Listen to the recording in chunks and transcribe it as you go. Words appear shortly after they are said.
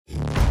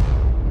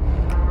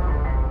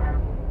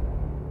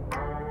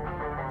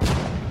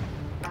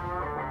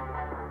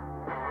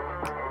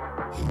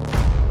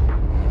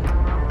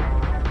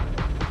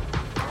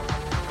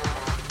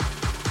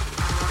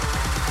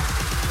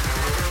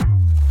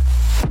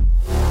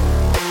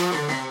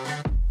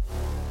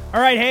All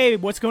right, hey,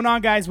 what's going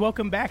on, guys?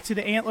 Welcome back to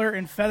the Antler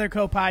and Feather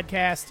Co.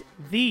 podcast,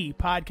 the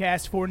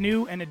podcast for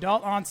new and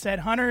adult onset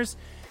hunters.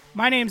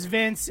 My name's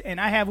Vince, and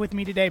I have with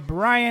me today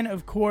Bryan,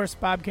 of course,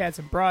 Bobcats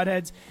and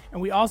Broadheads, and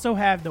we also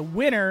have the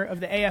winner of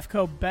the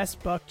AFCO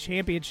Best Buck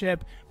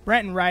Championship,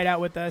 Brenton, right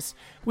out with us.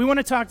 We want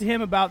to talk to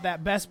him about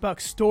that Best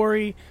Buck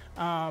story.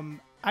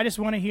 I just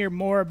want to hear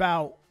more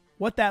about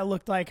what that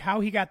looked like, how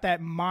he got that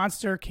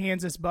monster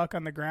Kansas buck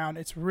on the ground.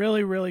 It's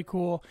really, really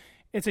cool.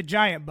 It's a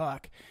giant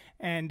buck,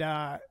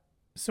 and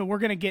so we're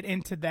going to get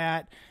into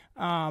that.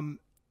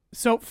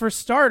 So for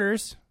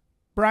starters,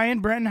 Bryan,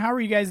 Brenton, how are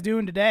you guys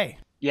doing today?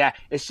 Yeah,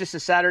 it's just a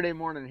Saturday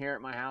morning here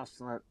at my house.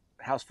 A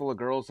house full of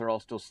girls. They're all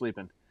still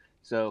sleeping.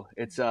 So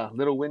it's a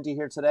little windy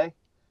here today,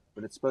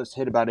 but it's supposed to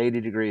hit about 80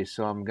 degrees,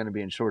 so I'm going to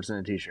be in shorts and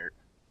a T-shirt.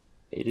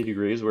 80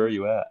 degrees? Where are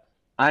you at?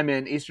 I'm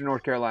in eastern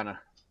North Carolina.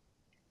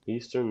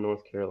 Eastern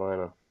North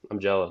Carolina. I'm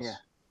jealous. Yeah,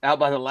 out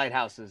by the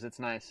lighthouses. It's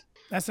nice.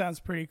 That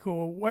sounds pretty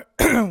cool. What,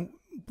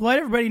 let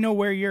everybody know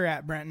where you're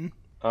at, Brenton.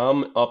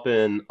 I'm up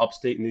in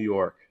upstate New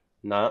York.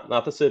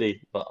 Not the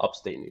city, but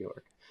upstate New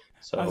York.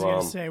 So, I was going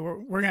to say, we're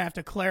going to have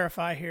to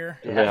clarify here.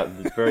 Yeah,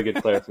 very good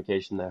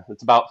clarification there.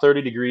 It's about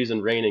 30 degrees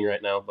and raining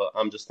right now, but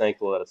I'm just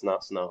thankful that it's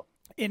not snow.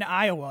 In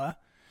Iowa,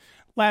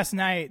 last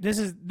night, this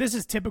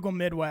is typical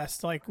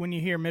Midwest, like when you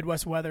hear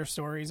Midwest weather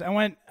stories. I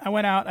went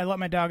out, I let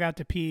my dog out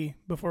to pee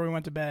before we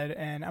went to bed,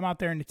 and I'm out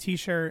there in a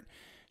T-shirt,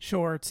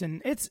 shorts,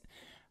 and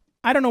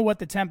I don't know what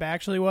the temp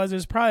actually was. It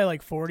was probably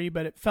like 40,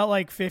 but it felt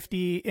like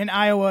 50. In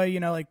Iowa,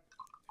 like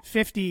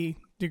 50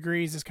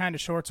 degrees is kind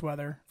of shorts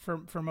weather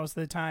for most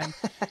of the time.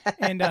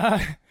 And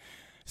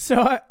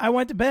so I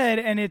went to bed,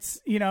 and it's,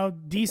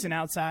 decent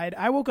outside.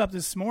 I woke up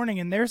this morning,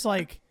 and there's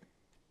like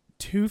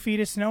 2 feet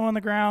of snow on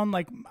the ground.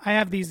 Like I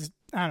have these,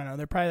 I don't know,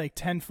 they're probably like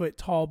 10-foot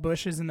tall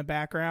bushes in the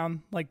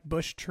background, like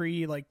bush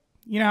tree. Like,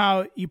 you know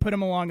how you put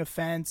them along a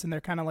fence and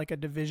they're kind of like a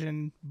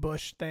division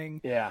bush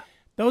thing. Yeah.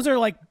 Those are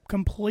like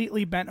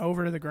completely bent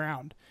over to the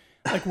ground,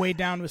 like way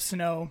down with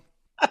snow.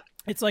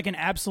 It's like an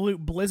absolute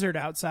blizzard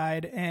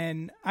outside.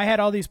 And I had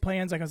all these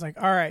plans. Like I was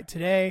like, all right,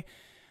 today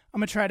I'm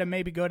going to try to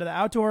maybe go to the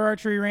outdoor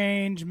archery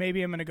range.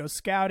 Maybe I'm going to go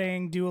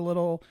scouting, do a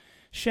little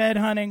shed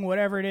hunting,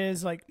 whatever it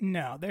is. Like,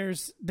 no,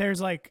 there's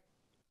like,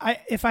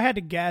 if I had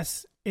to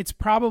guess, it's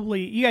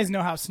probably, you guys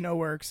know how snow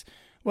works.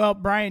 Well,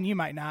 Bryan, you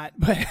might not,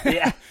 but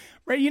yeah,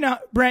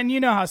 Brenton, you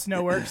know how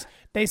snow works.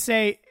 They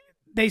say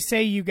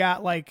you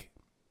got like,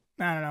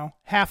 I don't know,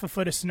 half a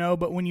foot of snow,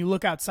 but when you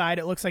look outside,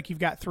 it looks like you've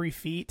got 3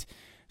 feet.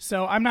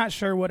 So I'm not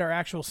sure what our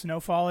actual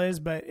snowfall is,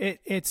 but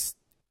it's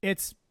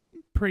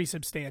pretty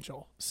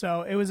substantial.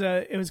 So it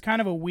was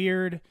kind of a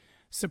weird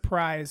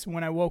surprise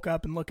when I woke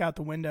up and look out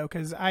the window,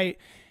 because I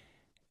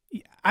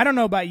don't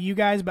know about you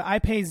guys, but I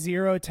pay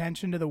zero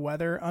attention to the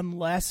weather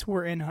unless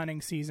we're in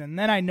hunting season.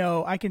 Then I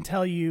know I can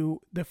tell you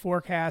the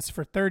forecast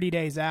for 30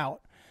 days out,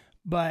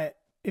 but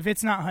if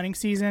it's not hunting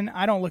season,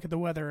 I don't look at the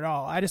weather at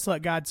all. I just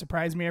let God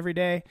surprise me every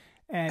day,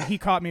 and he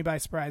caught me by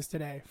surprise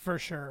today, for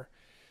sure.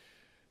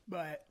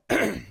 But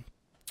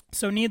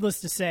so needless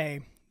to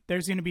say,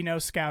 there's going to be no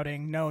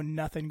scouting,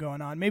 nothing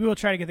going on. Maybe we'll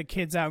try to get the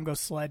kids out and go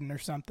sledding or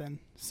something,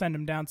 send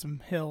them down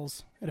some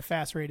hills at a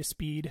fast rate of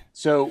speed.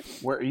 So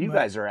where you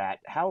guys are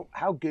at, how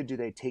good do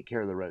they take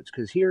care of the roads?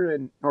 Because here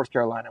in North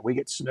Carolina, we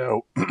get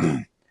snow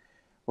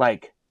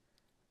like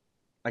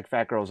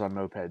fat girls on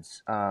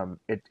mopeds.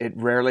 It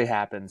rarely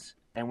happens.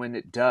 And when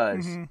it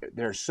does,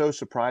 they're so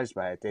surprised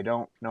by it. They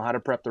don't know how to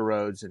prep the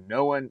roads, and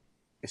no one,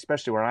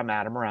 especially where I'm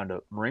at, I'm around a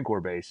Marine Corps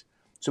base.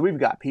 So we've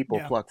got people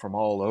plucked from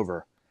all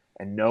over,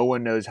 and no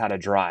one knows how to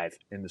drive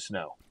in the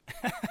snow.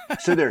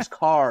 So there's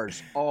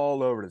cars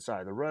all over the side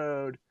of the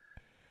road.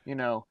 They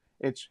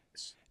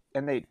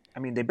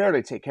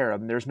barely take care of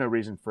them. There's no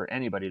reason for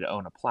anybody to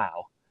own a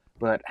plow.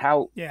 But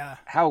how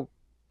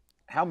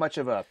much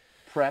of a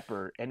prep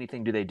or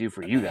anything do they do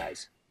for you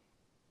guys?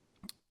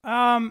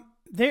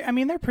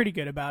 They're pretty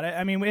good about it.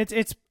 I mean,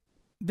 it's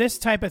this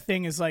type of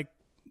thing is like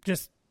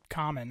just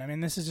common. I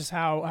mean, this is just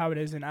how it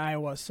is in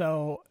Iowa.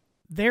 So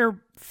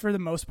they're, for the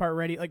most part,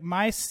 ready. Like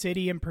my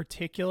city in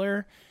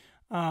particular,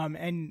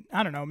 and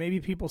I don't know, maybe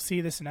people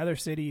see this in other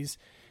cities.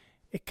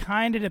 It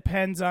kind of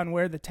depends on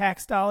where the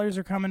tax dollars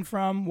are coming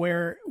from,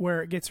 where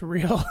it gets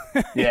real,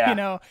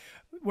 yeah.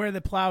 Where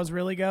the plows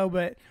really go.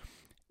 But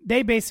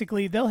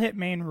they'll hit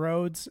main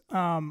roads.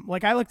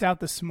 Like I looked out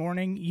this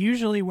morning,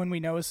 usually when we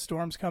know a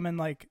storm's coming,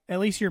 like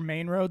at least your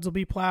main roads will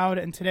be plowed.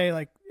 And today,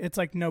 like, it's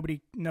like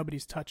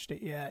nobody's touched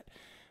it yet,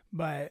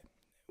 but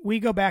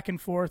we go back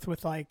and forth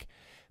with like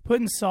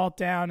putting salt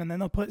down, and then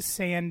they'll put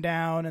sand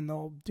down, and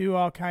they'll do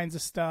all kinds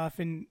of stuff.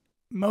 And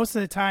most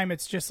of the time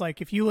it's just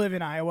like, if you live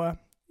in Iowa,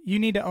 you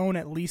need to own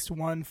at least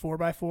one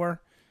 4x4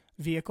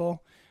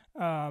 vehicle.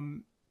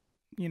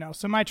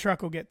 So my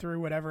truck will get through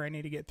whatever I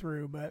need to get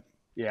through, but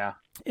yeah,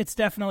 it's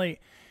definitely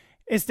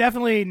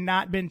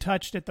not been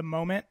touched at the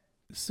moment.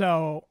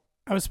 So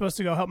I was supposed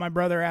to go help my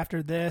brother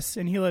after this,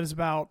 and he lives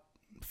about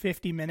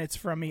 50 minutes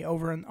from me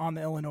over on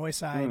the Illinois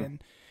side.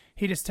 And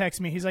he just texted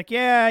me. He's like,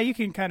 yeah, you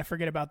can kind of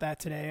forget about that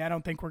today. I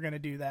don't think we're going to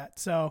do that.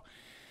 So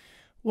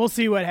we'll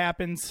see what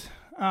happens.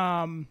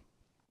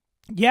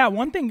 Yeah,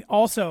 one thing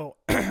also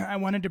I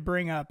wanted to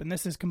bring up, and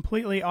this is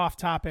completely off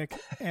topic,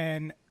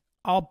 and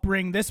I'll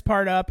bring this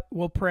part up.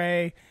 We'll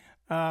pray.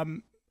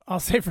 I'll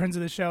say friends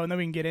of the show, and then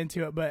we can get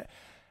into it. But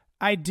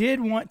I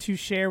did want to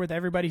share with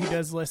everybody who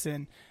does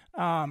listen,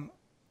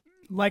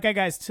 like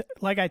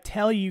I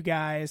tell you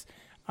guys,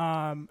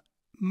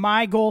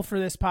 my goal for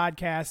this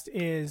podcast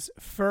is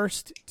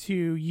first to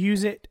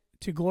use it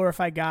to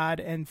glorify God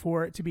and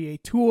for it to be a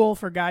tool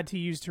for God to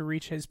use to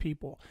reach his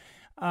people.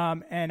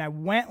 And I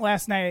went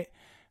last night.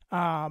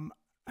 I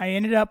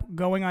ended up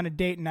going on a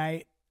date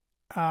night.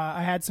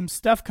 I had some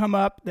stuff come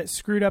up that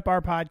screwed up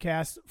our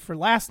podcast for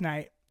last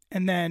night.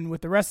 And then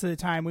with the rest of the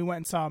time, we went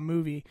and saw a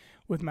movie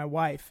with my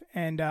wife.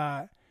 And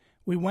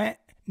we went,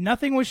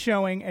 nothing was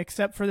showing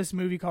except for this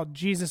movie called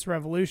Jesus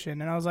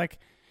Revolution. And I was like,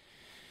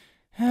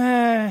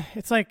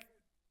 it's like,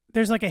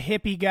 there's like a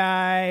hippie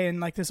guy and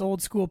like this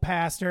old school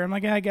pastor. I'm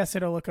like, I guess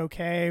it'll look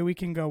okay. We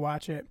can go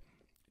watch it.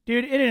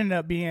 Dude, it ended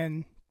up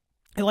being,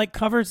 it like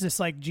covers this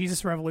like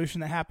Jesus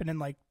Revolution that happened in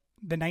like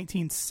the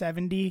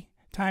 1970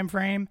 time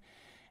frame.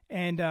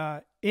 And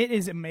it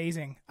is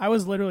amazing. I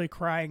was literally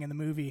crying in the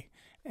movie.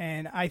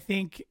 And I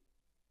think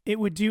it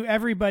would do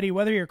everybody,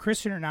 whether you're a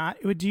Christian or not,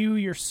 it would do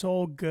your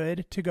soul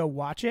good to go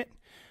watch it.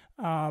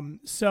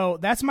 So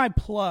that's my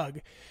plug.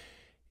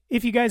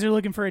 If you guys are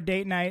looking for a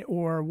date night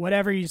or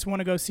whatever, you just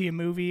want to go see a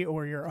movie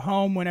or you're at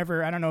home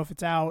whenever, I don't know if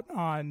it's out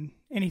on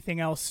anything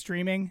else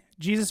streaming,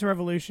 Jesus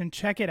Revolution,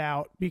 check it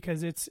out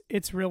because it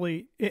is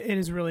really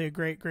a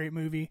great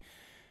movie.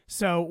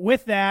 So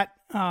with that,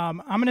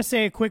 I'm going to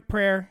say a quick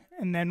prayer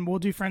and then we'll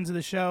do friends of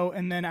the show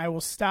and then I will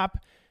stop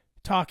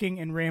talking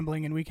and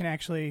rambling and we can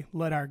actually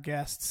let our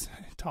guests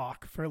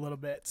talk for a little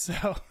bit.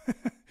 So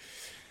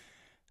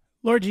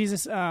Lord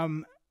Jesus,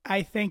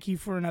 I thank you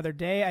for another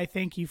day. I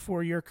thank you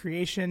for your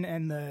creation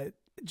and the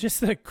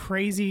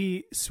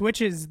crazy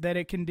switches that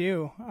it can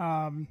do.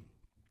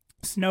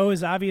 Snow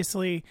is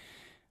obviously,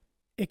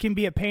 it can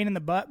be a pain in the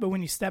butt, but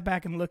when you step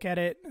back and look at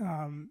it,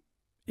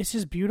 it's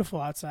just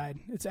beautiful outside.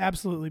 It's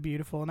absolutely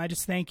beautiful. And I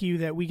just thank you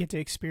that we get to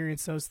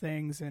experience those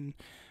things. And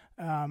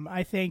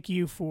I thank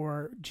you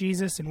for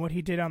Jesus and what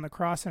he did on the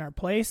cross in our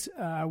place.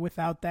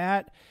 Without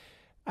that,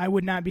 I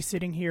would not be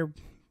sitting here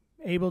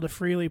able to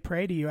freely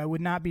pray to you. I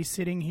would not be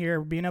sitting here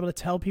being able to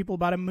tell people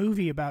about a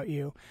movie about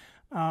you.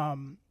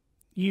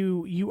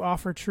 You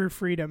offer true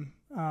freedom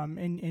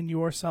in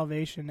your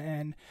salvation.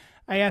 And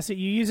I ask that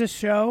you use this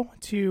show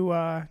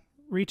to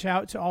reach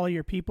out to all of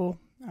your people.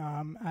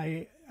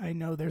 I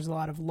know there's a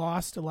lot of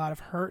lost, a lot of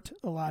hurt,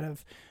 a lot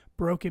of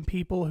broken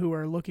people who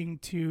are looking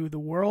to the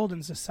world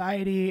and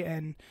society,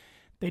 and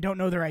they don't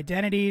know their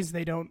identities.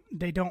 They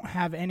don't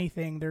have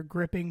anything. They're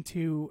gripping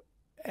to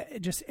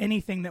just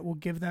anything that will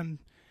give them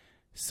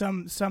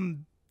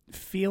some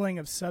feeling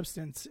of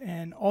substance,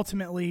 and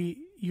ultimately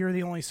you're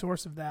the only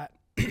source of that.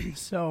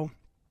 So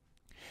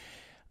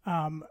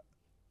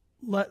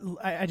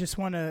I just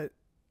want to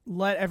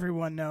let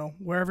everyone know,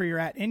 wherever you're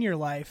at in your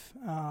life,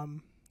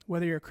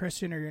 whether you're a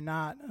Christian or you're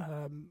not,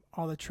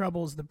 all the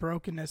troubles, the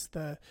brokenness,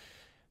 the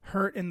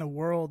hurt in the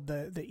world,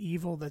 the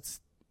evil that's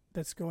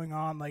going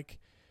on, like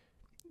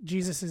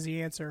Jesus is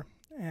the answer.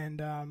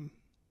 And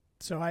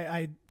so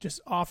I just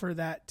offer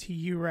that to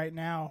you right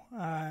now.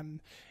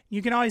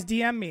 You can always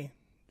DM me,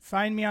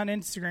 find me on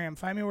Instagram,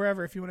 find me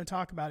wherever if you want to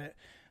talk about it.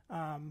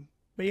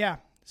 But yeah,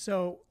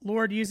 so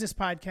Lord, use this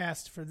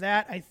podcast for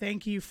that. I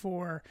thank you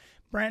for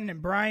Brenton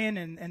and Bryan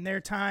and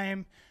their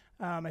time.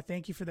 I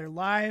thank you for their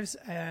lives.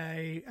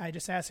 I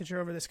just ask that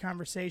you're over this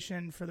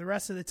conversation for the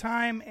rest of the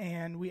time,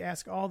 and we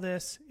ask all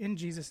this in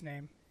Jesus'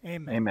 name.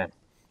 Amen. Amen.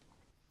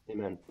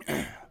 Amen.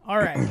 All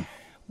right.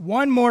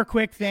 One more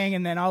quick thing,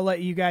 and then I'll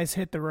let you guys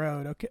hit the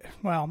road. Okay.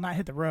 Well, not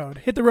hit the road.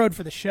 Hit the road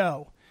for the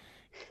show.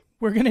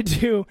 We're going to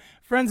do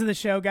friends of the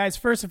show, guys.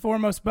 First and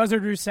foremost,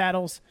 Buzzard Roost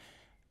saddles.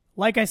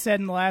 Like I said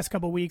in the last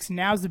couple of weeks,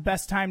 now's the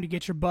best time to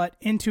get your butt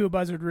into a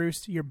Buzzard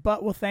Roost. Your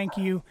butt will thank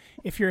you.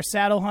 If you're a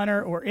saddle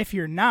hunter or if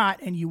you're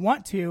not and you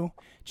want to,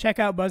 check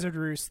out Buzzard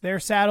Roost. Their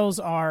saddles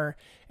are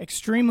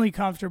extremely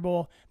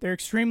comfortable. They're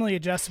extremely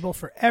adjustable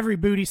for every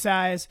booty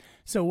size.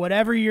 So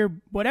whatever you're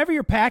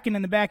packing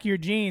in the back of your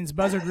jeans,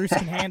 Buzzard Roost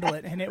can handle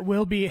it, and it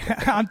will be.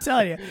 I'm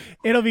telling you,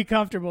 it'll be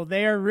comfortable.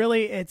 They are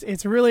really.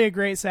 It's really a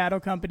great saddle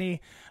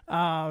company.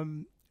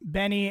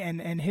 Benny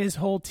and his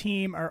whole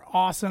team are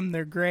awesome.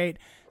 They're great.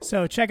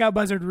 So check out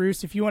Buzzard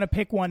Roost. If you want to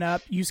pick one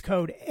up, use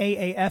code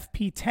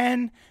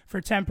AAFP10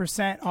 for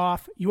 10%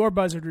 off your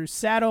Buzzard Roost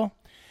saddle.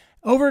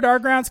 Over at Our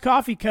Grounds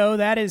Coffee Co.,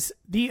 that is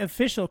the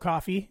official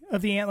coffee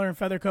of the Antler and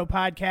Feather Co.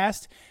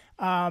 podcast.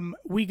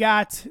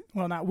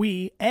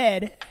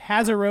 Ed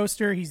has a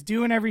roaster. He's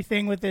doing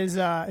everything with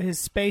his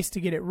space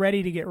to get it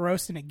ready to get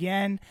roasting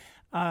again.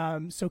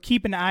 So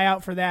keep an eye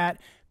out for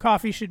that.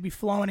 Coffee should be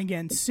flowing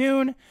again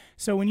soon.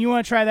 So when you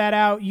want to try that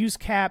out, use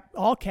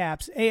all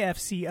caps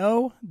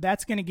AFCO.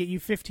 That's going to get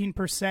you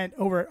 15%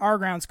 over at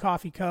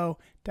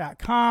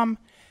ourgroundscoffeeco.com.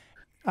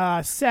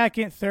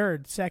 Second,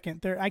 third.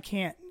 I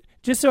can't.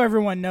 just so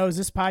everyone knows,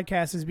 this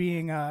podcast is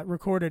being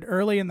recorded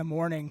early in the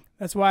morning.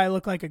 That's why I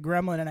look like a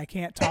gremlin and I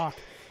can't talk.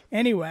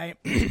 Anyway,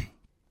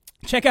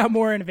 check out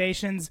More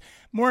Innovations,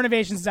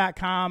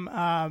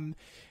 moreinnovations.com.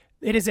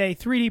 It is a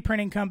 3D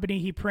printing company.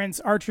 He prints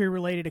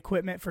archery-related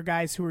equipment for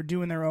guys who are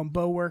doing their own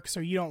bow work, so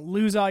you don't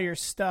lose all your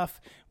stuff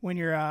when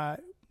you're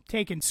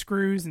taking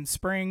screws and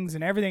springs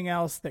and everything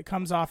else that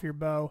comes off your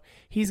bow.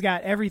 He's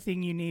got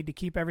everything you need to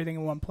keep everything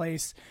in one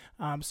place.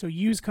 So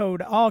use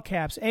code all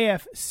caps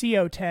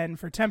AFCO10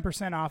 for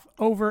 10% off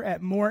over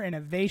at More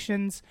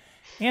Innovations.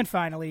 And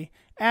finally,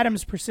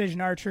 Adams Precision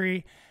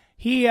Archery.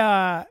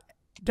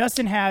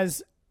 Dustin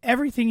has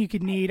everything you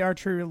could need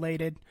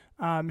archery-related.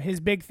 His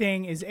big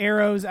thing is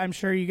arrows. I'm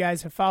sure you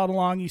guys have followed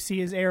along. You see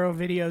his arrow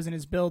videos and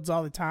his builds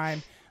all the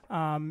time.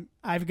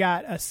 I've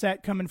got a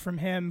set coming from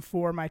him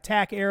for my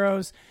tack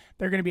arrows.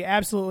 They're going to be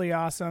absolutely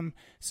awesome.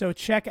 So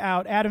check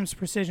out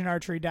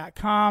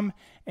adamsprecisionarchery.com.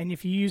 And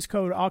if you use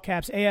code all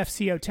caps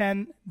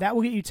AFCO10, that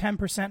will get you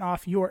 10%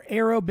 off your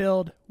arrow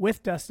build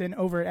with Dustin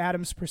over at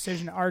Adams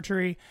Precision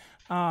Archery.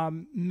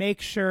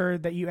 Make sure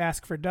that you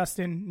ask for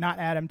Dustin, not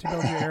Adam, to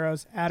build your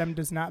arrows. Adam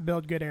does not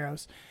build good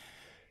arrows.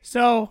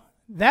 So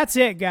that's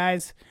it,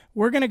 guys.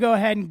 We're going to go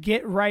ahead and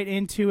get right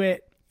into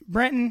it.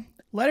 Brenton,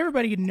 let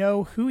everybody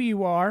know who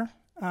you are.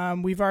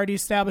 We've already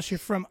established you're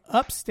from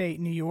upstate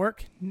New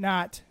York.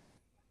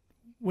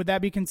 Would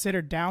that be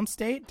considered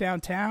downstate,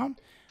 downtown?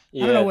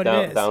 Yeah, I don't know what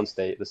it is.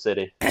 Downstate, the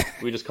city.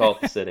 We just call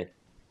it the city.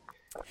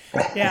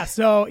 Yeah,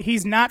 so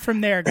he's not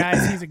from there,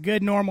 guys. He's a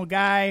good, normal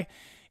guy.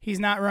 He's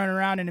not running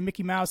around in a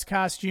Mickey Mouse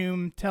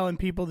costume telling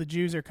people the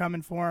Jews are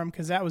coming for him,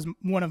 because that was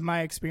one of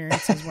my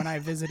experiences when I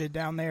visited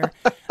down there.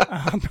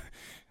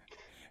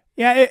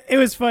 Yeah, it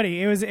was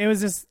funny. It was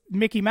this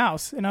Mickey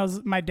Mouse, and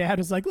my dad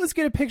was like, "Let's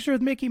get a picture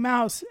with Mickey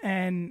Mouse,"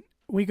 and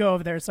we go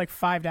over there. It's like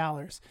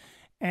 $5,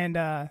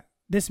 and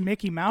this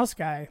Mickey Mouse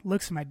guy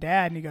looks at my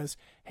dad and he goes,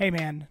 "Hey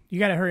man, you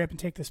got to hurry up and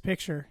take this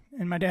picture."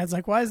 And my dad's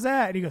like, "Why is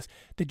that?" And he goes,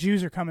 "The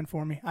Jews are coming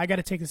for me. I got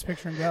to take this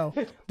picture and go.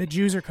 The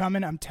Jews are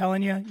coming. I'm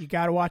telling you, you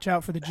got to watch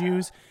out for the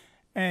Jews."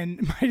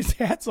 And my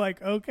dad's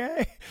like,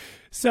 "Okay."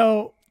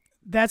 So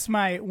that's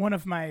one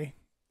of my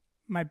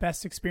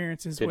best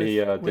experiences. Did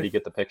he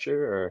get the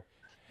picture, or?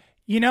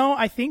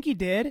 I think he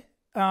did.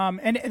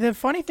 And the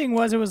funny thing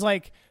was, it was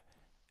like,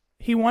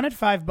 he wanted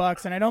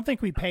 $5, and I don't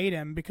think we paid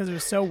him because it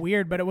was so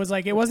weird. But it was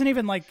like, it wasn't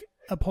even like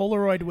a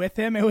Polaroid with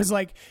him. It was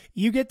like,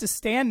 you get to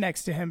stand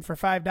next to him for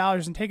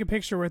 $5 and take a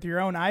picture with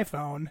your own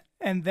iPhone,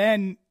 and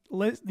then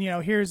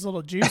here's a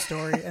little Jew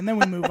story, and then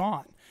we move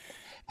on.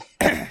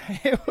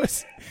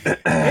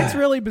 It's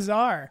really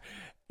bizarre.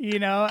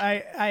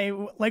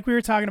 I like we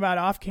were talking about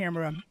off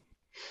camera.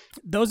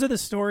 Those are the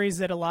stories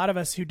that a lot of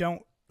us who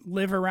don't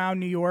live around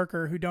New York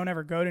or who don't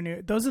ever go to New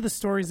York, those are the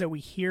stories that we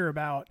hear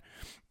about.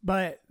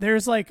 But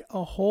there's like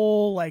a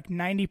whole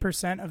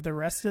 90% of the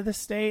rest of the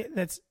state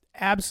that's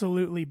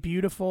absolutely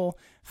beautiful.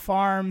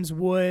 Farms,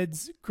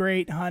 woods,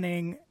 great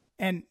hunting.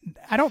 And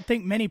I don't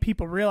think many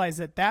people realize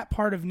that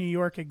part of New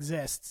York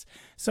exists.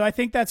 So I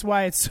think that's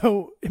why it's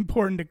so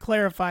important to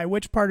clarify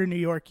which part of New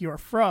York you're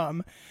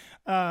from.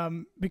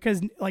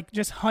 Because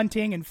just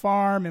hunting and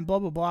farm and blah,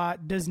 blah, blah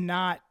does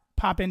not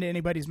pop into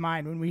anybody's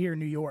mind when we hear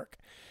New York.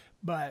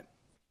 But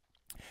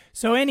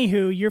so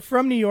anywho, you're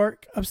from New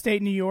York,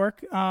 upstate New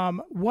York.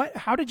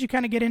 How did you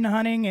kind of get into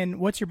hunting, and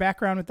what's your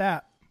background with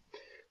that?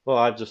 Well,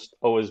 I've just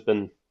always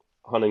been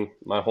hunting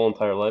my whole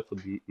entire life.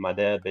 My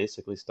dad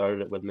basically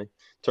started it with me.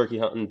 Turkey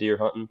hunting, deer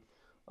hunting,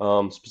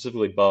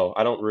 specifically bow.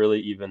 I don't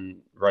really even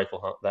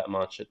rifle hunt that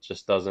much. It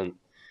just doesn't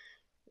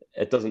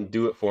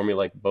do it for me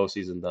like bow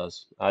season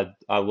does. I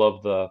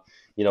love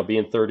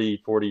being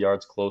 30, 40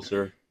 yards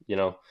closer.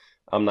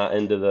 I'm not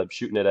into the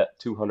shooting it at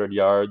 200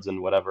 yards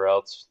and whatever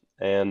else.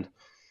 And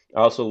I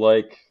also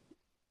like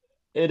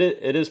it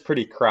is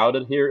pretty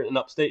crowded here in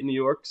upstate New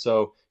York.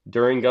 So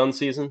during gun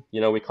season,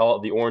 we call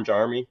it the Orange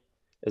Army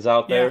is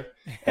out there.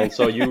 Yeah. And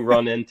so you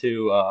run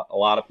into a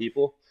lot of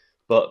people,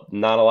 but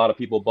not a lot of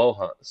people bow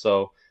hunt.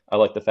 So I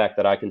like the fact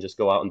that I can just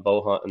go out and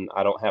bow hunt, and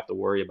I don't have to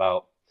worry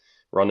about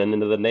running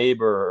into the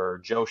neighbor or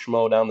Joe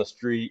Schmo down the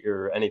street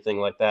or anything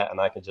like that.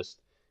 And I can just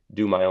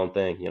do my own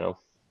thing,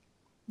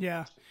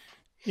 Yeah.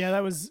 Yeah,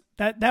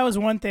 that was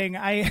one thing.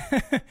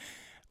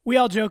 We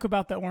all joke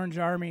about the Orange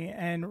Army,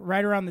 and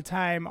right around the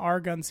time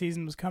our gun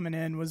season was coming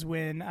in was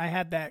when I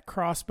had that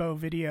crossbow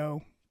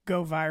video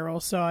go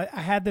viral. So I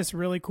had this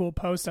really cool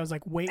post I was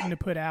like waiting to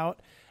put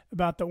out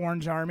about the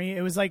Orange Army.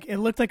 It was like, it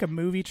looked like a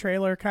movie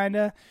trailer kind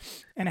of,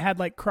 and it had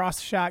like cross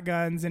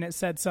shotguns, and it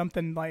said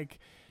something like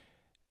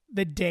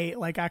the date,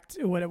 like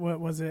what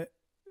was it?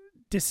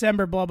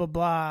 December, blah, blah,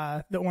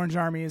 blah, the Orange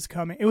Army is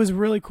coming. It was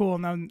really cool.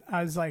 And then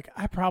I was like,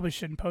 I probably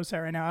shouldn't post that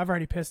right now. I've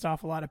already pissed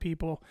off a lot of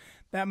people.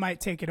 That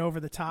might take it over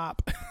the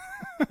top.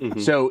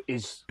 Mm-hmm. So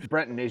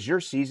Brenton, is your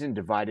season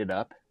divided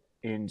up?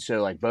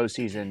 So like bow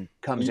season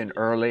comes in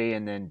early,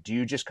 and then do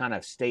you just kind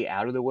of stay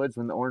out of the woods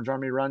when the Orange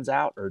Army runs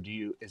out? Or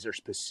is there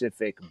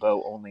specific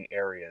bow only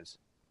areas?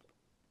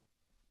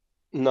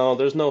 No,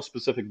 there's no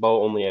specific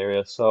bow only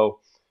area.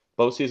 So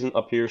bow season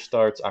up here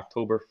starts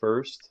October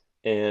 1st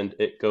and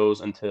it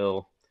goes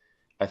until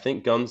I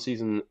think gun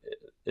season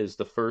is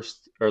the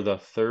first or the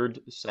third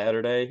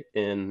Saturday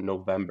in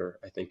November,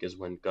 I think is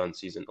when gun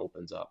season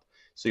opens up.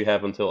 So you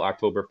have until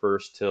October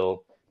 1st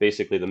till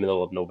basically the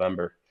middle of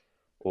November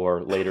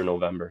or later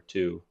November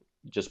to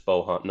just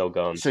bow hunt, no So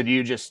guns. do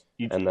you just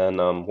And then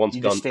once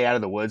you just gun, stay out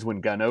of the woods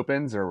when gun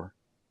opens, or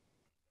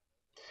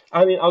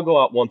I mean, I'll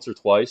go out once or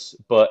twice,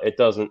 but it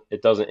doesn't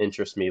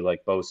interest me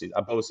like bow season.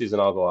 Bow season,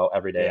 I'll go out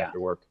every day yeah, after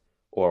work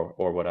or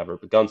whatever.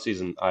 But gun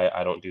season,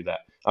 I don't do that.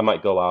 I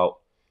might go out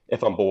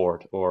if I'm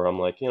bored or I'm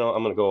like, I'm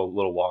gonna go a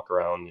little walk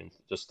around and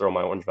just throw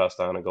my orange vest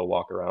on and go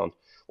walk around.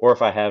 Or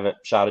if I haven't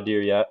shot a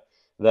deer yet,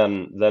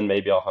 then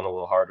maybe I'll hunt a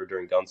little harder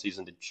during gun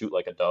season to shoot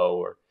like a doe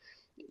or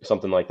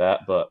something like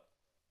that. But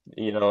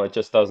it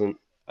just doesn't.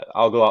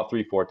 I'll go out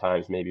 3, 4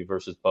 times maybe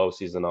versus bow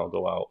season. I'll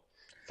go out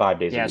 5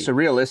 days a yeah. So week,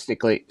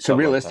 realistically,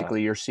 something like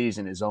that. your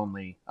season is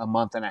only a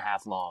month and a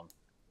half long,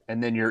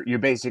 and then you're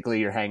basically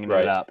you're hanging it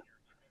Right. up.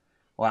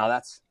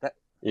 Wow,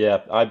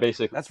 Yeah,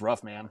 that's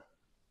rough, man.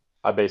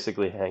 I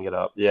basically hang it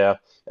up. Yeah.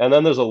 And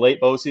then there's a late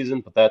bow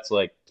season, but that's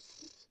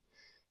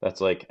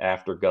like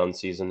after gun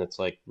season. It's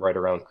like right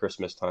around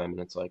Christmas time and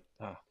it's like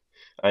I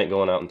ain't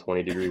going out in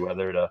 20-degree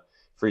weather to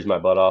freeze my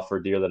butt off for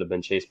deer that have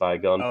been chased by a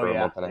gun Oh for a yeah,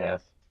 month and a yeah.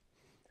 half.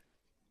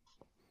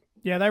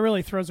 Yeah, that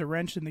really throws a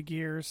wrench in the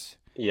gears.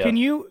 Yeah.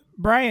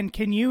 Bryan,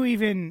 can you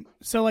even,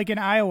 so like in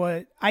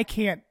Iowa, I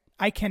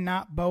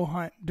cannot bow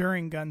hunt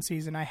during gun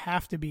season. I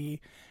have to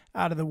be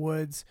out of the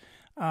woods.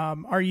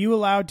 Are you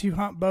allowed to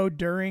hunt bow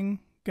during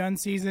gun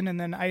season? And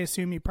then I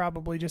assume you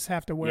probably just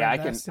have to wear Yeah, a I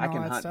can vest and all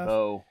that hunt stuff.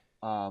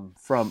 bow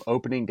from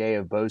opening day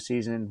of bow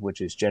season, which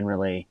is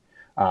generally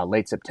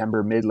late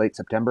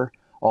September,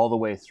 all the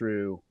way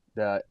through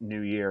the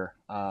new year.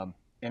 And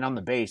on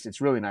the base,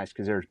 it's really nice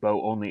because there's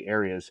bow only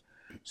areas.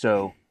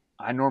 So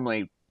I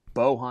normally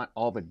bow hunt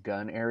all the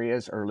gun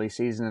areas early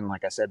season, and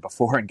like I said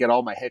before, and get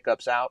all my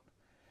hiccups out.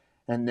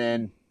 And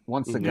then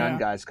once the gun Yeah.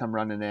 guys come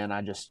running in,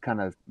 I just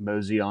kind of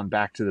mosey on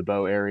back to the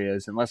bow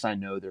areas, unless I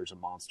know there's a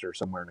monster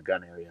somewhere in the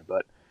gun area.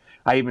 But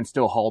I even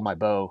still haul my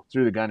bow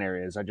through the gun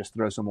areas. I just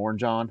throw some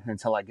orange on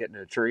until I get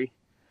into a tree,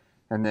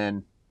 and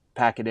then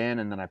pack it in,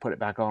 and then I put it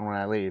back on when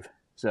I leave.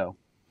 So,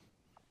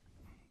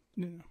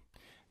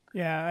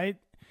 Yeah.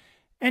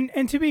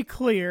 And to be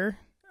clear,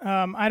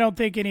 I don't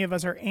think any of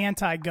us are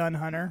anti-gun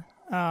hunter.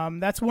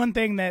 That's one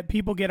thing that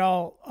people get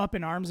all up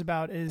in arms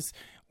about is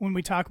when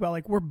we talk about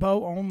like we're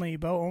bow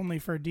only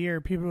for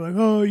deer. People are like,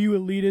 "Oh, you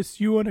elitists!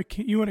 You want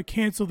to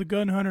cancel the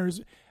gun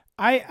hunters?"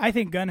 I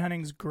think gun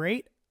hunting's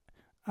great.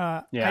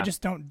 yeah. I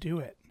just don't do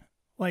it.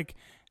 Like,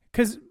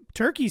 because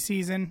turkey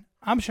season,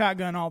 I'm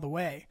shotgun all the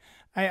way.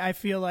 I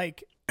feel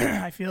like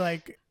I've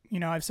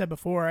said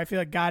before, I feel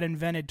like God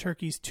invented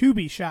turkeys to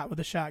be shot with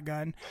a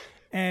shotgun,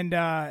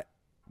 and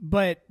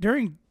but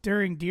during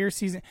deer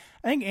season,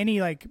 I think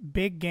any like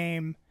big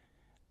game,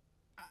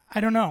 I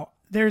don't know.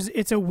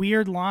 It's a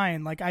weird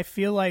line. Like I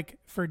feel like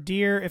for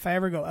deer, if I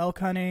ever go elk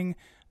hunting,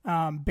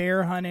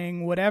 bear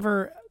hunting,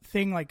 whatever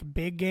thing like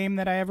big game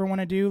that I ever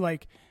want to do,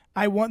 like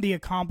I want the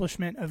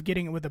accomplishment of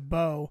getting it with a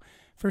bow.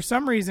 For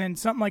some reason,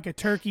 something like a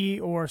turkey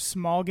or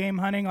small game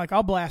hunting, like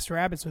I'll blast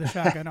rabbits with a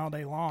shotgun all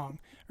day long.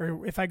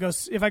 Or if I go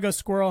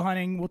squirrel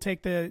hunting, we'll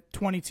take the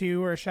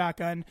 22 or a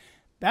shotgun.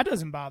 That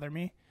doesn't bother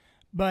me.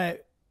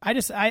 But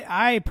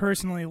I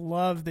personally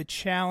love the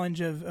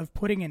challenge of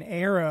putting an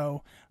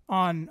arrow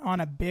on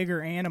a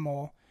bigger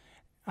animal.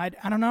 I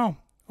don't know.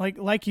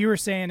 Like you were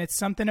saying, it's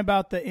something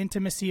about the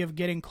intimacy of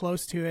getting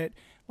close to it.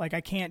 Like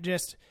I can't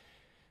just,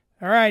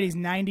 all right, he's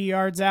 90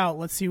 yards out.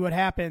 Let's see what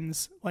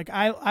happens. Like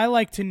I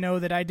like to know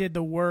that I did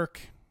the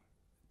work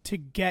to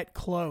get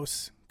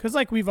close. Because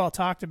like we've all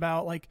talked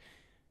about, like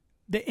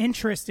the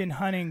interest in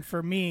hunting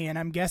for me, and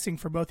I'm guessing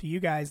for both of you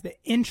guys, the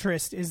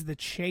interest is the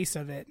chase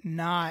of it,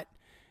 not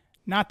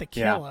the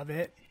kill of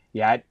it.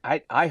 Yeah,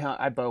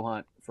 I bow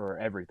hunt for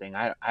everything.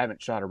 I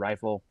haven't shot a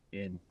rifle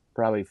in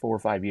probably 4 or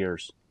 5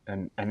 years,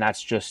 and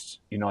that's just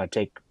I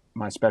take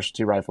my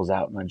specialty rifles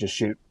out and I just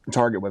shoot and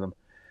target with them.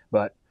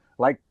 But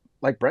like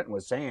Brenton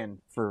was saying,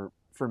 for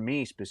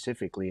me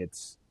specifically,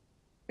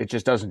 it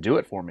just doesn't do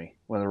it for me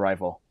with a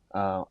rifle.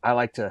 I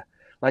like to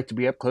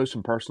be up close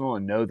and personal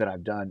and know that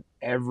I've done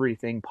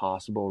everything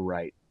possible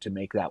right to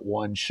make that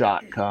one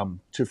shot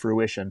come to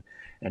fruition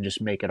and just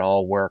make it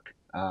all work.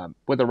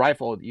 With a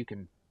rifle, you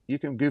can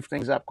goof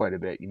things up quite a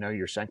bit.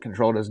 Your scent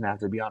control doesn't have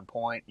to be on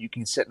point. You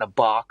can sit in a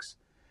box,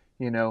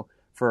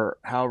 for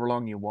however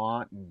long you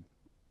want and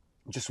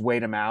just wait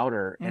them out,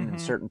 and in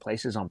certain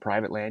places on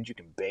private land, you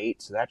can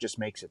bait. So that just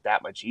makes it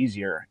that much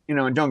easier,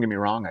 and don't get me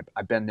wrong.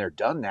 I've been there,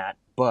 done that,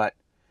 but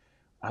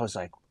I was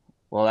like,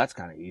 well, that's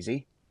kind of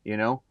easy.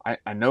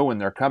 I know when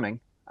they're coming.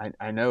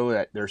 I know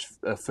that there's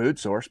a food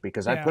source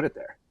because I put it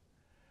there.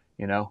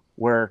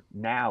 Where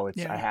now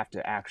I have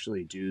to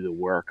actually do the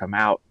work.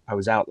 I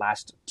was out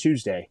last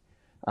Tuesday,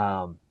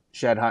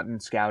 shed hunting,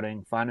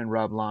 scouting, finding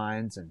rub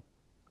lines, and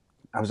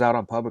I was out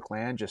on public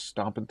land just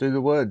stomping through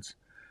the woods,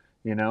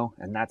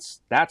 and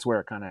that's where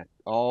it kind of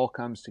all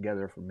comes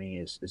together for me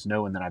is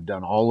knowing that I've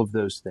done all of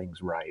those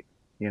things right.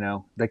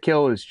 The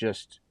kill is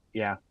just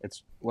yeah,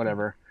 it's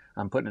whatever.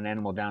 I'm putting an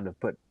animal down to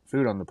put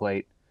food on the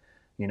plate,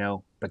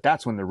 but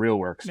that's when the real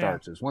work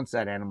starts, is once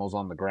that animal's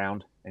on the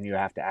ground and you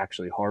have to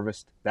actually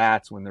harvest,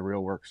 that's when the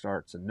real work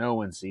starts. And no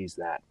one sees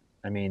that.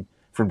 I mean,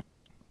 from,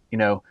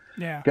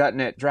 gutting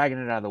it, dragging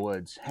it out of the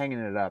woods, hanging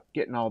it up,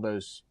 getting all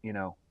those,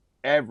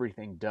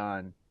 everything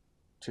done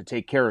to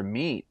take care of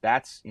meat.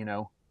 That's,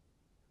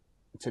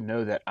 to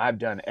know that I've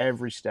done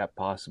every step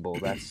possible.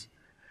 That's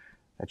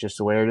just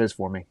the way it is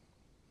for me.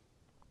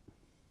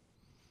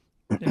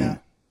 Yeah.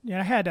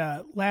 Yeah, I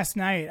had last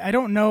night. I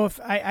don't know if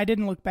I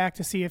didn't look back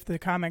to see if the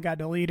comment got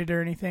deleted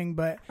or anything,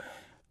 but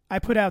I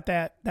put out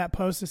that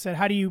post that said,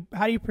 "How do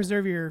you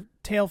preserve your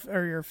tail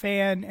or your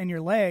fan and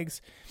your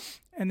legs?"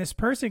 And this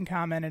person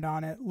commented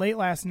on it late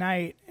last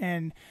night,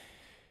 and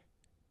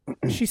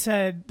she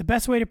said the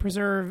best way to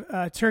preserve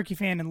turkey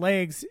fan and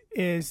legs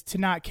is to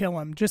not kill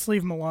them, just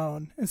leave them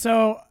alone. And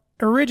so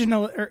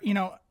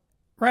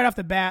right off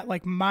the bat,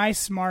 like my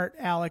smart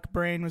Alec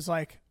brain was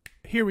like,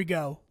 "Here we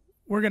go.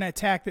 We're going to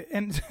attack it."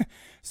 And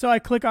so I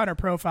click on her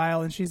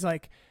profile and she's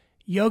like,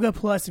 yoga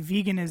plus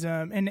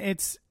veganism. And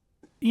it's,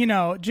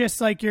 just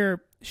like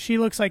she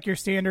looks like your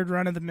standard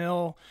run of the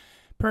mill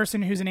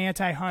person who's an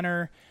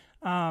anti-hunter.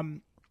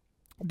 The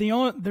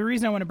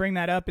reason I want to bring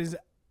that up is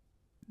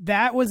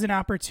that was an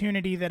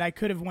opportunity that I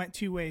could have went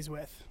two ways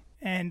with.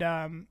 And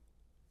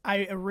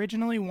I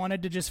originally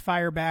wanted to just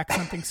fire back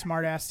something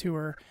smart ass to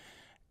her.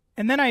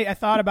 And then I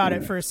thought about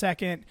it for a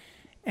second,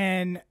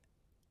 and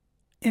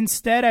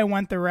instead, I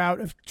went the route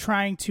of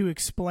trying to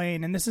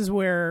explain, and this is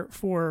where,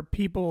 for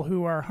people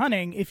who are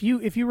hunting, if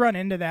you run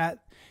into that,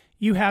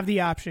 you have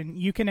the option.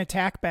 You can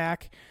attack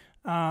back,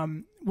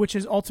 which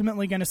is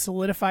ultimately going to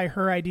solidify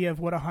her idea of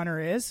what a hunter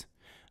is.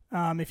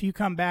 If you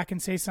come back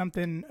and say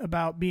something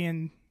about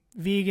being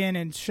vegan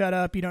and shut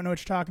up, you don't know what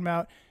you're talking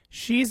about,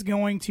 she's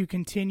going to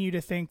continue to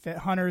think that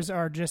hunters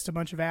are just a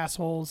bunch of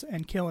assholes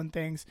and killing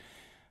things.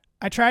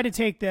 I try to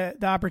take the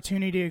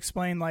opportunity to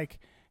explain, like,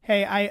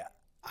 hey,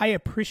 I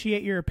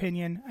appreciate your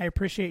opinion. I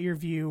appreciate your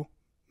view.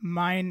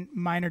 Mine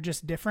are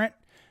just different.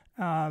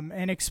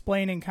 And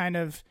explaining kind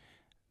of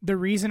the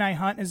reason I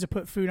hunt is to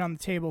put food on the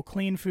table,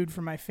 clean food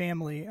for my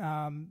family.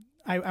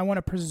 I want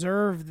to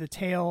preserve the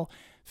tail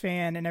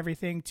fan and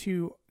everything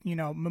to,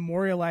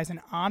 memorialize and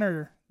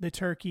honor the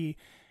turkey.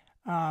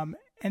 And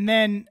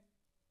then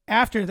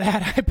after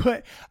that,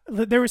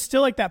 there was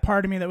still like that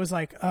part of me that was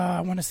like,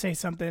 I want to say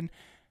something.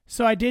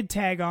 So I did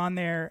tag on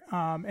there.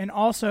 And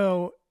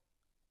also,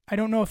 I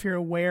don't know if you're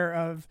aware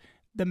of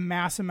the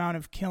mass amount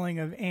of killing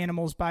of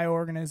animals,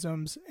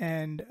 bioorganisms,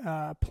 and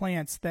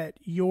plants that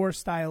your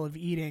style of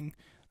eating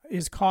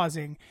is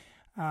causing.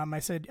 I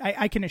said,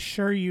 I can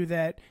assure you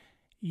that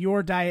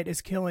your diet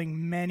is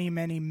killing many,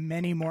 many,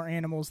 many more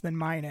animals than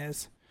mine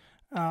is.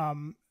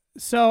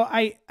 So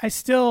I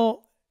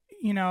still,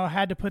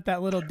 had to put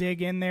that little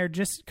dig in there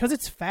just because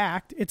it's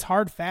fact. It's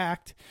hard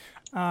fact.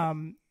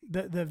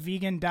 The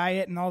vegan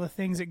diet and all the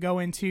things that go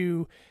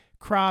into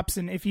crops,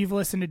 and if you've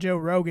listened to Joe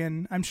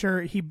Rogan, I'm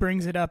sure he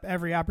brings it up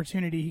every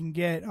opportunity he can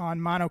get on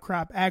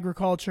monocrop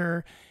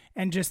agriculture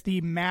and just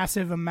the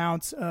massive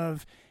amounts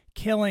of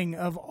killing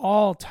of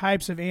all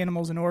types of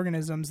animals and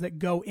organisms that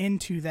go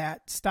into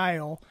that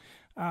style.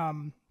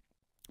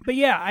 But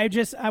yeah,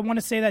 I want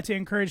to say that to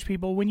encourage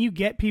people. When you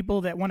get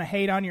people that want to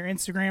hate on your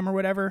Instagram or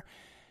whatever,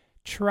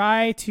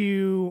 try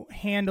to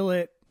handle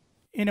it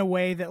in a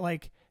way that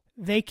like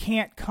they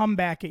can't come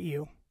back at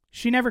you.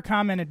 She never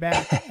commented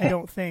back, I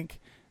don't think.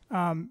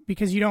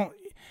 Because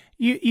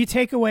you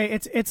take away,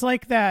 it's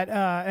like that,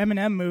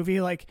 Eminem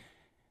movie, like,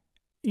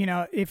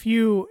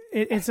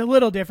 it's a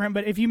little different,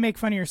 but if you make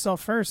fun of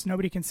yourself first,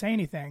 nobody can say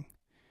anything,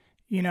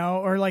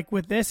 or like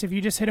with this, if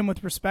you just hit them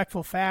with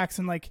respectful facts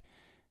and like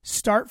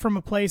start from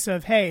a place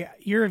of, hey,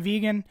 you're a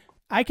vegan.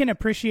 I can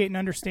appreciate and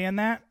understand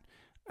that.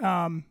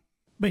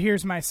 But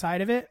here's my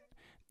side of it.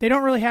 They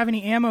don't really have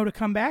any ammo to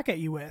come back at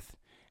you with.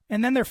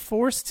 And then they're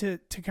forced to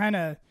kind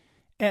of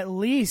at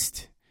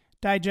least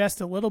digest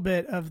a little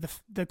bit of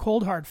the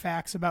cold hard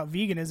facts about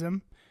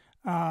veganism.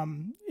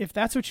 If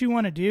that's what you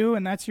want to do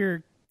and that's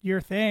your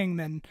thing,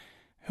 then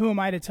who am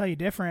I to tell you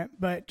different?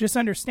 But just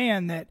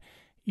understand that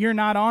you're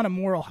not on a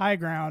moral high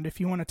ground if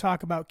you want to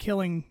talk about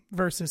killing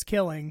versus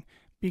killing,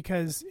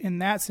 because in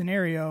that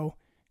scenario,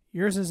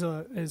 yours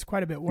is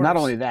quite a bit worse. Not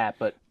only that,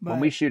 but when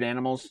we shoot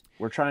animals,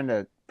 we're trying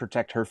to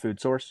protect her food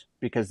source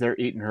because they're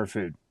eating her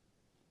food.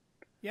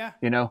 Yeah.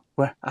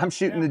 But I'm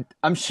shooting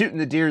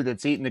the deer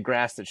that's eating the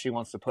grass that she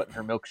wants to put in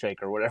her milkshake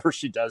or whatever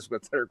she does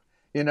with her,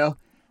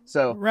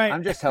 So right.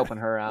 I'm just helping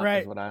her out.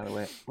 Right. Is what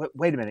I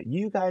wait a minute.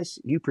 You guys,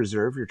 you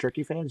preserve your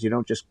turkey fans? You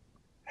don't just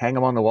hang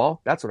them on the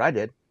wall? That's what I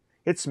did.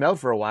 It smelled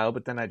for a while,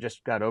 but then I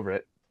just got over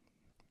it.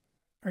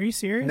 Are you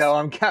serious? No,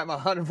 I'm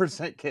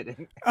 100%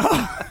 kidding.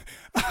 Oh,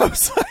 I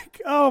was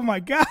like, oh my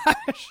gosh.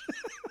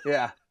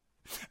 Yeah.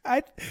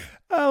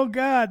 Oh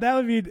God, that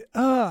would be,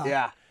 oh.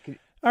 Yeah.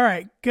 All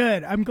right,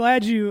 good. I'm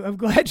glad you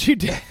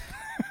did.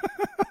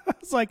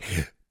 It's like,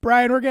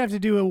 Bryan, we're going to have to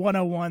do a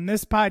 101.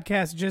 This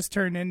podcast just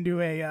turned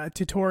into a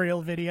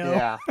tutorial video.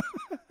 Yeah.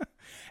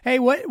 Hey,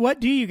 what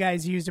do you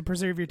guys use to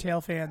preserve your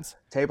tail fans?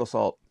 Table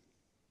salt.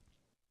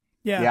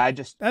 Yeah,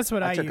 that's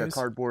what I took use. A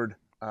cardboard,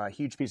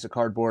 huge piece of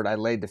cardboard. I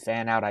laid the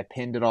fan out. I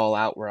pinned it all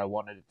out where I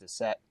wanted it to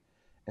set.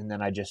 And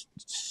then I just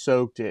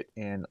soaked it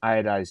in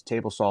iodized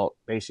table salt,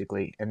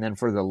 basically. And then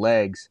for the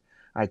legs,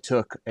 I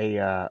took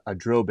a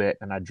drill bit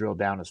and I drilled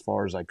down as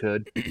far as I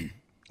could.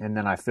 And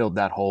then I filled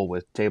that hole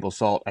with table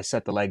salt. I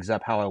set the legs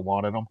up how I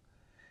wanted them.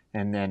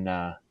 And then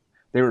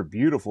they were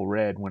beautiful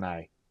red when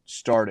I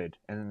started.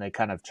 And then they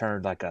kind of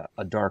turned like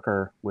a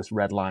darker with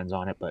red lines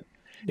on it. But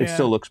it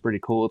still looks pretty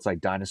cool. It's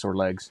like dinosaur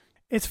legs.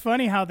 It's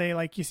funny how they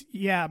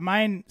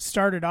mine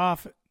started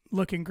off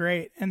looking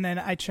great. And then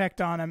I checked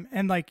on them.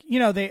 And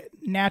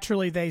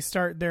they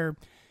start their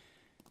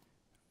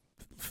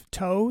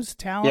toes,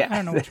 talon. I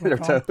don't know what you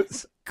want to call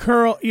toes. Them.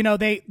 Curl,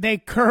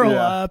 they curl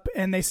up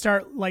and they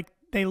start like,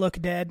 they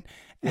look dead.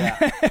 Yeah.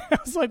 I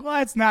was like, well,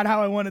 that's not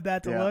how I wanted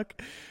that to look.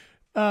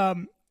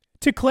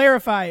 To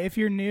clarify, if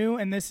you're new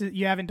and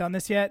you haven't done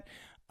this yet,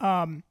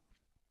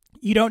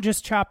 you don't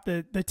just chop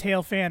the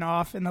tail fan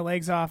off and the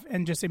legs off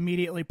and just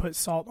immediately put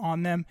salt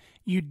on them.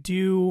 You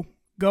do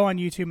go on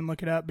YouTube and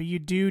look it up, but you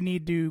do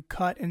need to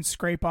cut and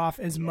scrape off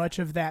as much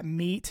of that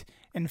meat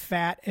and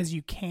fat as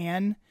you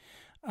can.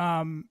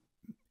 And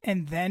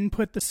then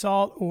put the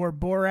salt or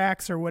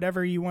borax or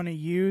whatever you want to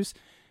use.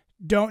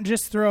 Don't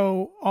just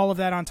throw all of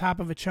that on top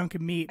of a chunk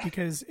of meat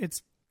because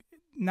it's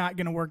not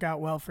going to work out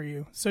well for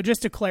you. So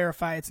just to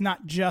clarify, it's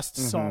not just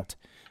salt,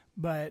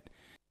 but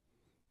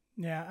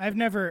yeah,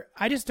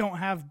 I just don't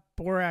have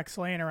borax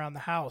laying around the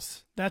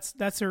house. That's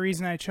the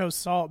reason I chose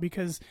salt,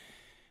 because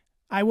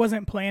I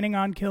wasn't planning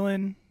on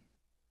killing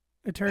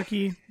a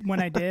turkey when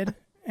I did.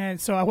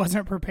 And so I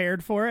wasn't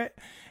prepared for it.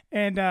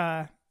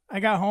 And, I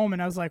got home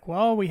and I was like,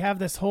 well, we have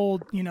this whole,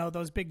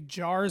 those big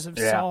jars of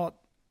salt.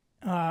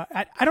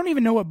 I don't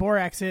even know what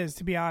borax is,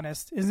 to be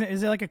honest. Is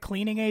it like a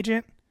cleaning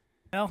agent?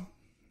 Well,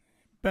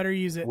 better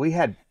use it. We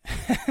had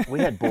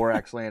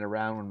borax laying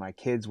around when my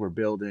kids were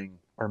building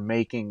or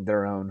making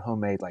their own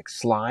homemade like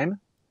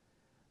slime.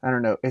 I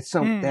don't know. It's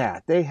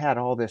they had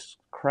all this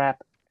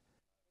crap.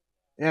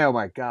 Oh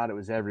my God, it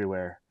was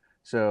everywhere.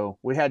 So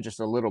we had just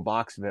a little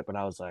box of it, but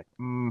I was like,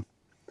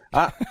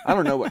 I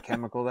don't know what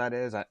chemical that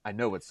is. I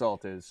know what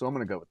salt is, so I'm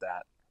going to go with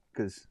that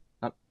because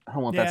I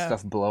don't want that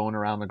stuff blowing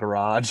around the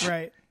garage.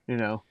 Right.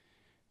 Because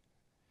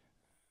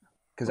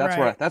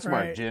that's where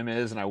our gym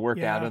is, and I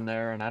work out in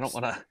there, and I don't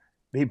want to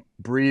be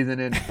breathing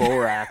in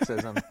borax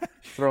as I'm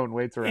throwing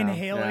weights around.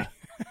 Inhaling.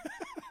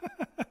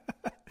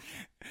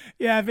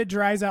 Yeah, if it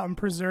dries out and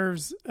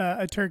preserves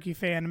a turkey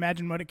fan,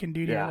 imagine what it can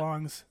do to your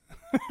lungs.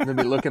 They'll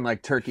be looking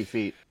like turkey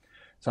feet.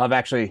 So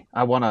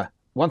I want to,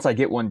 once I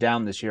get one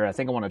down this year, I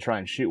think I want to try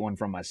and shoot one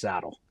from my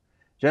saddle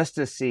just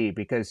to see,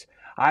 because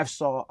I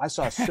saw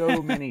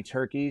so many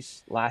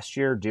turkeys last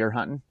year deer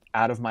hunting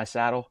out of my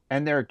saddle,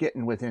 and they're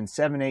getting within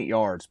 7-8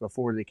 yards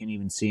before they can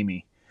even see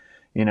me,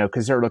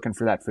 because they're looking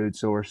for that food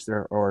source.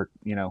 They're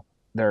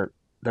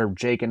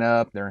jaking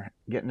up, they're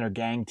getting their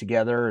gang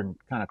together and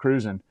kind of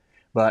cruising.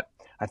 But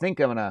I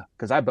think I'm gonna,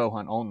 because I bow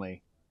hunt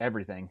only,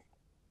 everything.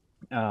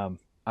 I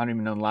don't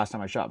even know the last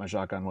time I shot my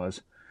shotgun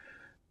was.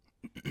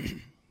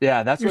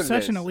 Yeah, that's You're what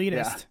such it is. an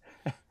elitist.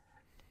 Yeah.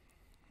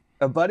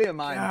 A buddy of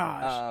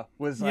mine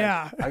was like,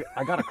 I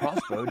got a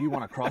crossbow. Do you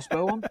want to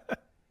crossbow them?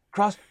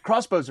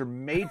 Crossbows are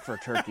made for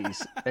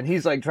turkeys. And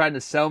he's like trying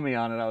to sell me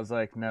on it. I was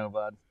like, no,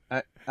 bud.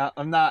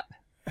 I'm not.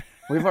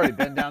 We've already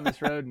been down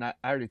this road, and I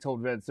already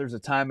told Vince there's a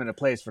time and a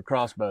place for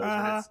crossbows.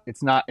 And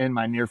it's not in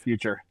my near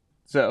future.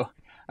 So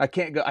I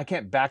can't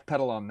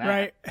backpedal on that.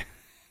 Right.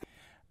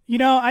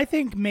 I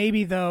think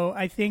maybe, though,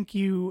 I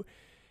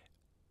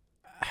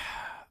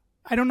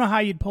don't know how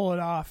you'd pull it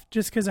off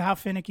just because of how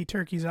finicky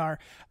turkeys are.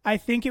 I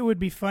think it would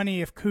be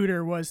funny if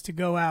Cooter was to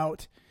go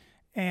out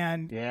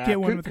and get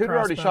one with a crossbow. Cooter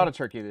already shot a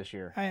turkey this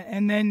year.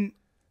 And then...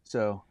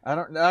 So, I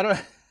don't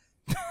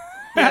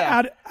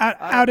out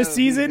of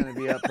season? He's going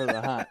to be up for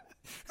the hunt.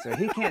 So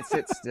he can't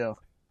sit still.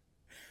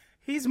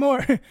 He's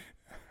more...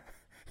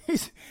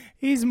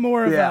 He's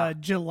more of a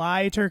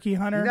July turkey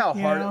hunter. You know how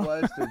hard it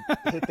was to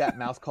hit that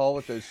mouth call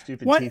with those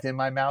stupid teeth in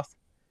my mouth?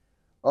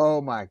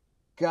 Oh, my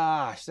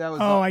gosh. That was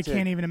I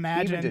can't even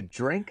imagine. Even to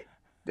drink?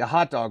 The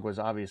hot dog was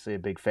obviously a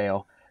big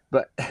fail.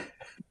 But to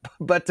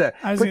put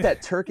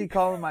that turkey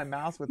call in my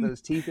mouth with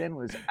those teeth in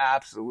was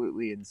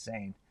absolutely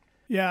insane.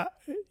 Yeah.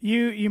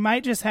 You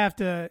might just have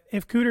to,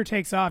 if Cooter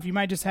takes off, you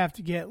might just have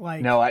to get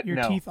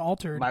your teeth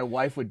altered. My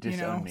wife would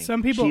disown me.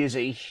 Some people... She is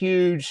a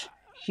huge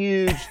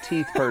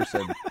teeth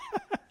person.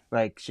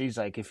 Like, she's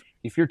like,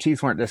 if your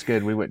teeth weren't this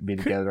good, we wouldn't be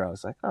together. I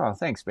was like, oh,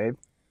 thanks, babe.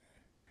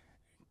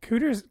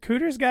 Cooter's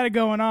got it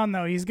going on,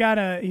 though. He's got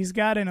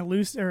an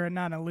elusive, or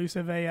not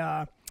elusive,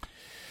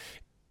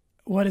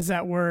 what is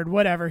that word?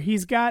 Whatever.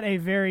 He's got a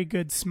very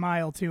good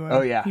smile to him.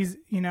 Oh yeah. He's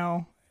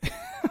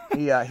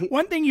Yeah.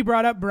 One thing you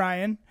brought up,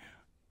 Bryan.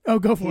 Oh,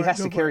 go for it. He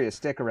has to carry a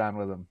stick around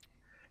with him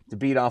to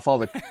beat off all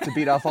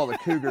the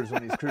cougars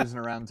when he's cruising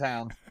around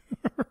town.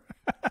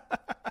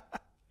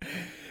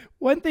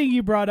 One thing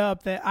you brought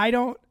up that I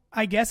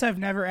guess I've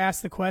never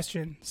asked the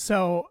question.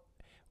 So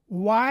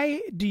why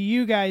do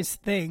you guys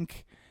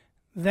think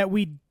that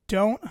we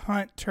don't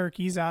hunt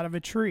turkeys out of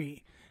a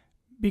tree?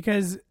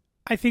 Because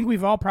I think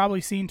we've all probably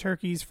seen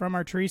turkeys from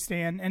our tree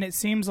stand, and it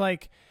seems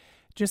like,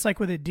 just like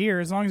with a deer,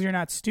 as long as you're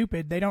not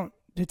stupid, they don't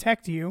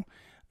detect you.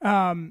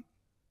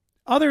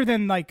 Other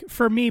than, like,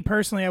 for me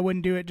personally, I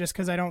wouldn't do it just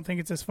because I don't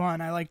think it's as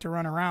fun. I like to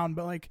run around,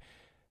 but, like,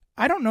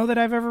 I don't know that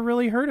I've ever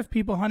really heard of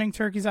people hunting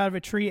turkeys out of a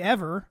tree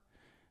ever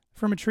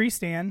from a tree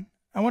stand.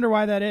 I wonder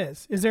why that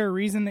is. Is there a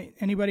reason that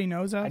anybody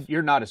knows of?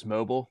 You're not as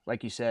mobile,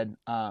 like you said.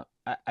 I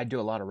do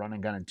a lot of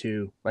running gunning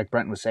too, like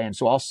Brenton was saying.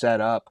 So I'll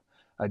set up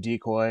a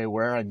decoy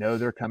where I know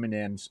they're coming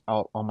in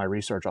on my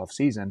research off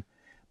season,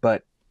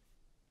 but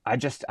I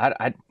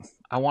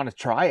want to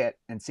try it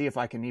and see if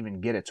I can even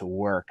get it to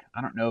work.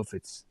 I don't know if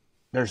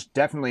there's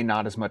definitely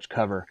not as much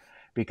cover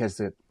because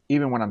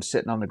even when I'm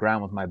sitting on the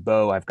ground with my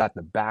bow, I've got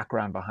the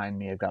background behind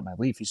me. I've got my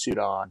leafy suit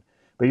on,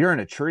 but you're in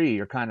a tree.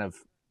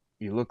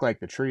 You look like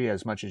the tree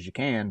as much as you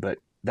can, but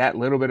that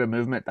little bit of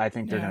movement, I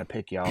think they're going to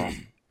pick you off.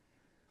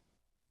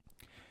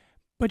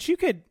 But you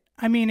could,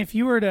 I mean, if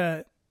you were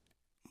to,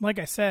 like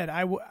I said,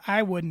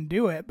 I wouldn't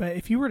do it, but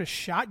if you were to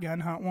shotgun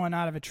hunt one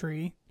out of a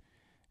tree,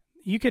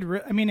 you could,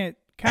 it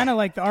kind of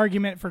like the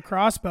argument for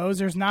crossbows.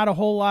 There's not a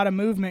whole lot of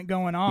movement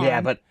going on.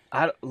 Yeah, but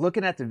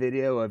looking at the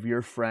video of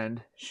your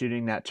friend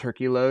shooting that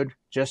turkey load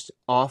just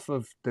off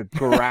of the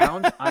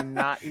ground, I'm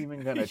not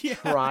even going to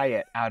try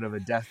it out of a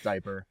death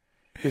diaper.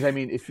 Because I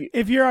mean,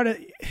 if you're on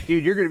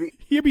dude, you're gonna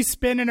you'll be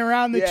spinning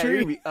around the tree.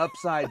 You're gonna be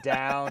upside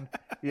down.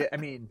 Yeah, I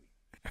mean,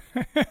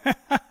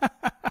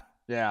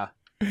 yeah.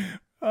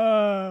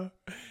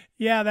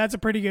 Yeah, that's a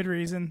pretty good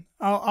reason.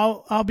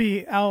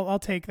 I'll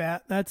take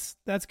that.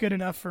 That's good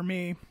enough for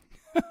me.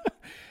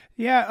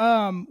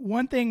 Yeah.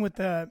 One thing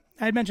I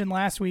had mentioned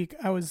last week,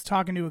 I was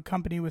talking to a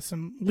company with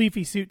some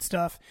leafy suit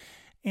stuff,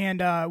 and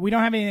we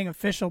don't have anything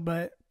official,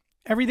 but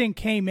everything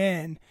came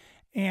in,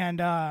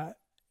 and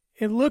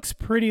it looks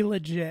pretty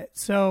legit.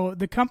 So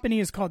the company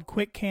is called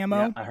Quick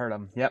Camo. Yeah, I heard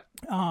them. Yep.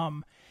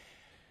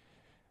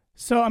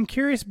 So I'm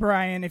curious,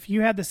 Bryan, if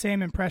you had the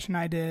same impression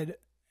I did,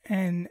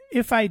 and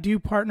if I do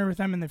partner with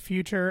them in the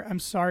future, I'm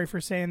sorry for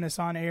saying this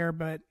on air,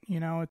 but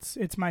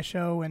it's my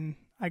show and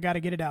I got to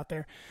get it out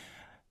there.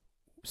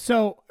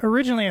 So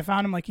originally I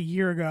found them like a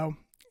year ago,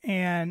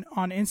 and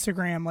on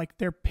Instagram, like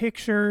their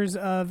pictures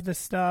of the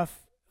stuff,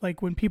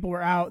 like when people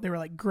were out, they were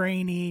like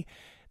grainy.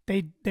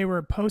 They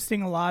were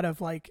posting a lot of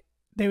like,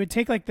 they would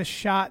take like the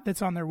shot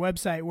that's on their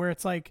website where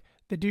it's like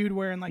the dude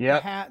wearing like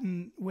the hat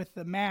and with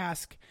the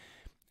mask,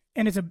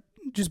 and it's a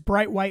just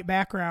bright white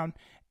background,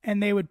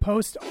 and they would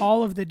post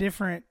all of the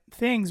different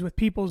things with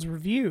people's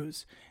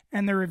reviews,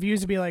 and the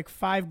reviews would be like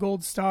 5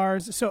 gold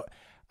stars. So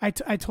I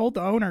told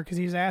the owner, because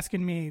he was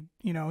asking me,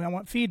 I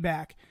want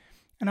feedback,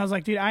 and I was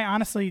like, dude, I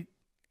honestly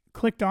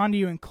clicked onto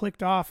you and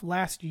clicked off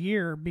last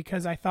year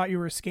because I thought you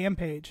were a scam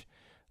page.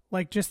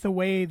 Like just the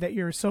way that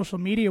your social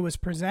media was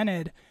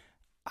presented,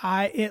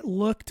 it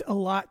looked a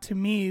lot to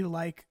me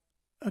like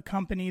a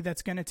company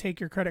that's going to take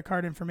your credit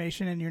card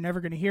information and you're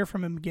never going to hear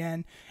from them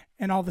again.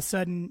 And all of a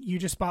sudden you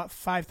just bought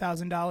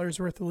 $5,000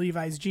 worth of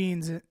Levi's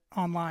jeans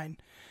online.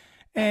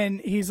 And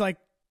he's like,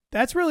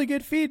 that's really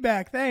good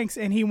feedback. Thanks.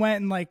 And he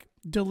went and like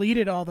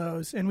deleted all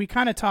those. And we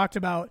kind of talked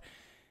about,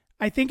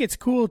 I think it's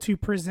cool to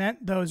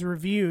present those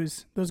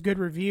reviews, those good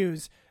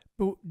reviews,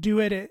 but do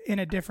it in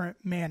a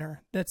different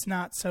manner that's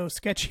not so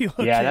sketchy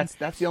looking. Yeah,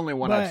 that's the only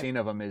one I've seen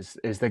of them is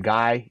the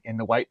guy in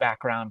the white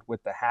background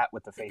with the hat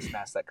with the face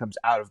mask that comes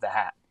out of the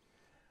hat.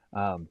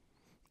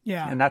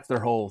 Yeah. And that's their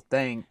whole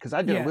thing, because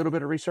I did a little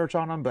bit of research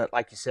on them, but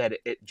like you said,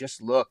 it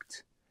just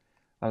looked,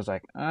 I was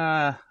like,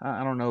 I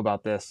don't know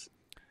about this.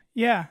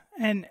 Yeah,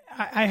 and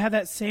I had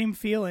that same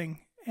feeling.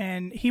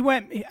 And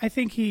I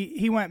think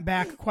he went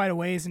back quite a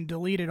ways and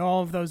deleted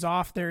all of those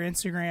off their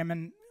Instagram,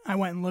 and I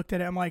went and looked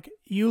at it. I'm like,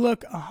 you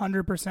look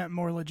 100%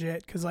 more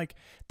legit, because like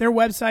their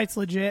website's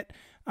legit.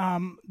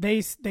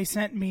 They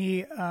sent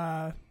me,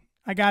 I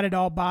got it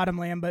all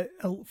bottomland, but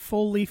a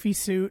full leafy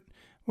suit,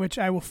 which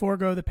I will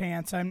forego the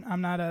pants.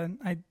 I'm not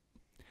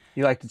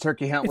You like the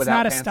turkey hunt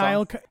without pants on? It's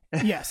not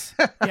a style. Yes,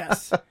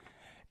 yes.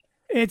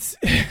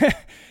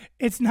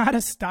 It's not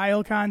a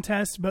style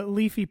contest, but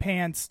leafy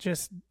pants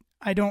just,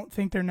 I don't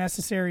think they're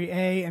necessary.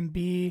 A and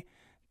B,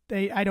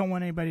 I don't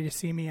want anybody to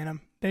see me in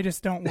them. They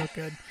just don't look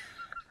good.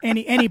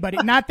 Anybody,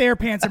 not their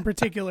pants in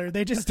particular,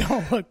 they just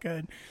don't look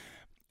good.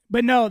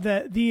 But no,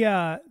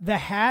 the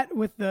hat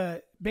with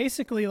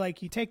basically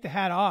like you take the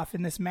hat off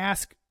and this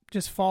mask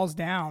just falls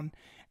down,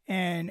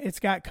 and it's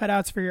got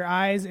cutouts for your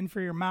eyes and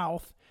for your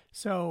mouth,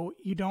 so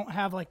you don't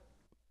have like,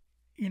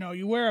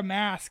 you wear a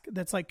mask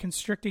that's like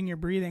constricting your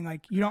breathing,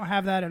 like you don't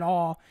have that at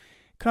all.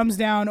 Comes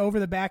down over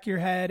the back of your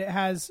head. It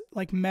has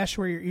like mesh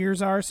where your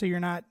ears are, so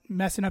you're not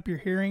messing up your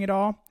hearing at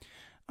all.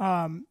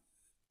 And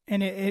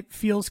it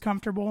feels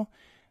comfortable.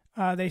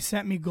 They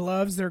sent me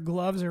gloves. Their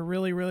gloves are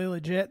really, really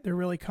legit. They're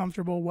really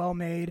comfortable, well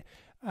made.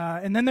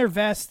 And then their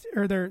vest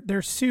or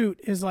their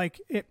suit is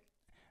like it.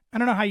 I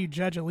don't know how you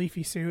judge a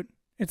leafy suit.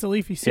 It's a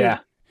leafy suit. Yeah.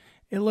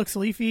 It looks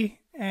leafy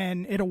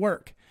and it'll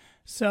work.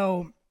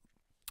 So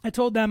I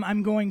told them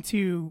I'm going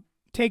to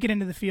take it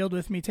into the field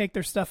with me, take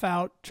their stuff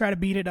out, try to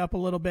beat it up a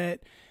little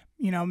bit,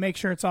 make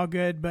sure it's all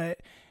good.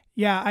 But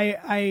yeah,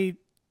 I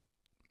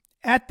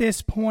at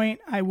this point,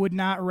 I would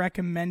not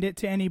recommend it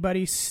to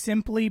anybody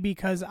simply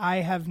because I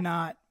have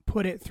not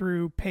put it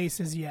through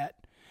paces yet.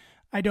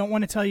 I don't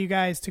want to tell you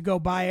guys to go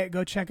buy it,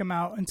 go check them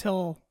out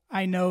until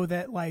I know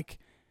that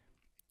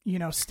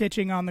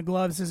stitching on the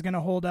gloves is going to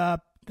hold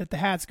up, that the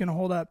hat's going to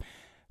hold up.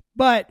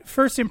 But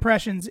first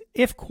impressions,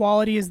 if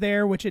quality is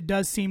there, which it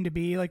does seem to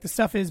be, the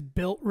stuff is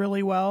built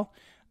really well.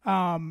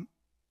 I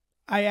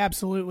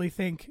absolutely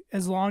think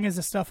as long as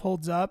the stuff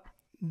holds up,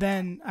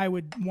 then I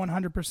would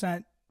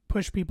 100%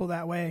 push people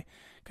that way,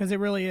 because it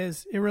really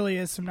is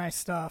some nice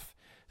stuff.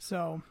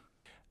 So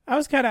I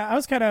was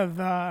kind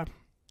of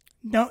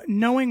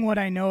knowing what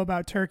I know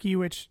about turkey,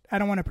 which I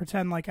don't want to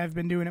pretend like I've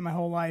been doing it my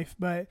whole life,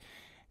 but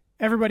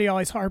everybody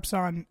always harps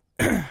on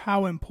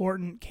how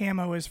important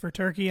camo is for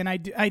turkey, and I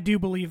do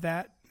believe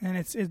that,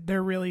 and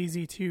they're really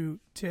easy to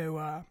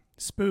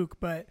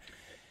spook. But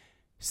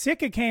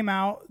Sitka came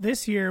out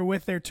this year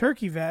with their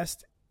turkey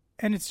vest,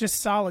 and it's just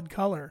solid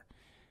color.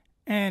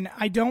 And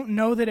I don't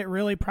know that it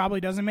really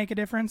probably doesn't make a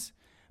difference,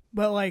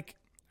 but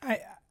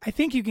I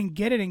think you can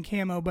get it in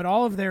camo, but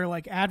all of their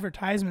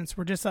advertisements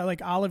were just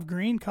olive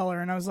green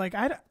color, and I was like,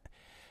 I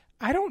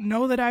don't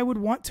know that I would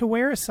want to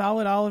wear a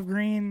solid olive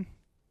green,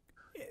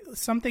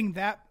 something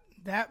that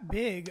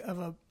big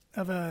of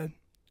a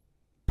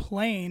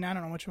plane. I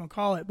don't know what you want to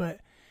call it, but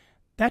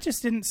that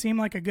just didn't seem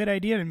like a good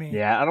idea to me.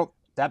 Yeah, I don't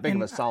that big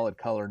of a solid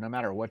color. No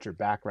matter what your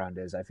background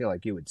is, I feel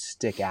like you would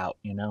stick out,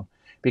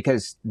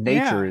 because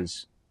nature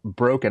is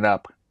broken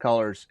up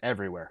colors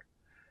everywhere,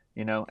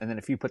 and then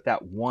if you put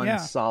that one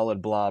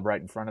solid blob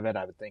right in front of it,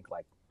 I would think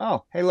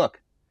oh, hey,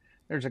 look,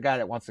 there's a guy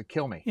that wants to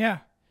kill me. Yeah.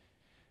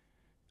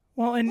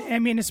 Well, and I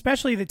mean,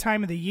 especially the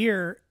time of the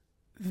year,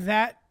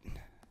 that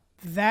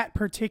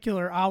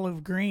particular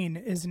olive green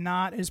is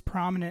not as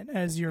prominent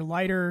as your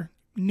lighter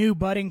new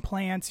budding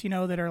plants,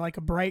 that are a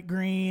bright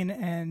green.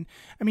 And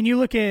I mean, you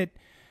look at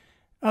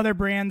other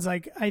brands, I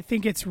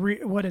think it's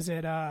what is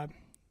it?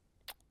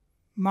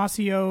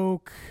 Mossy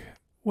Oak,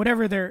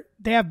 whatever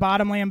they have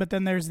Bottomland, but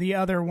then there's the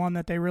other one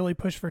that they really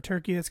push for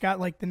turkey that's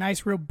got the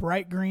nice real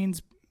bright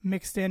greens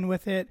mixed in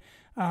with it.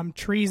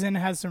 Treason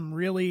has some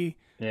really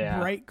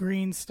bright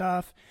green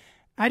stuff.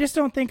 I just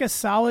don't think a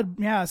solid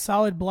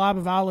blob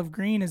of olive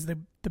green is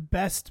the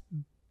best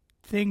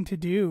thing to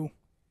do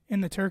in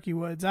the turkey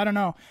woods. I don't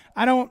know.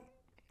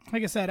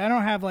 Like I said, I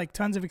don't have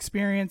tons of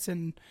experience,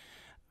 and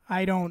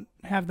I don't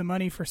have the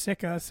money for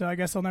Sitka, so I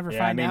guess I'll never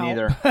find out. Yeah, me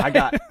neither.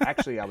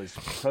 I was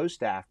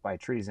pro-staffed by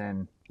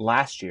Treason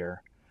last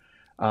year.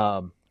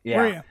 Were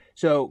you?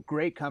 So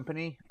great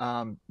company,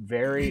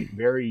 very,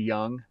 very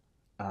young.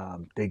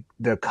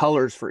 The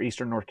colors for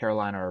Eastern North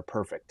Carolina are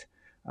perfect.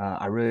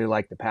 I really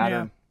like the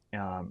pattern.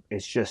 Yeah.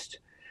 It's just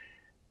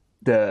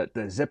the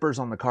zippers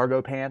on the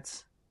cargo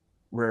pants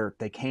where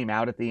they came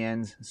out at the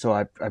ends. So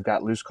I've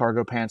got loose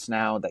cargo pants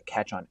now that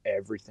catch on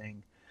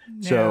everything.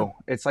 Yeah. So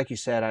it's like you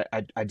said,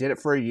 I did it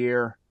for a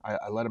year.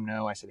 I let them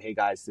know. I said, hey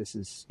guys, this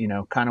is,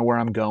 kind of where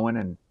I'm going.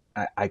 And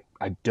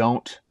I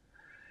don't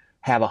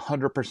have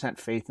 100%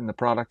 faith in the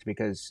product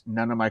because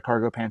none of my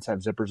cargo pants have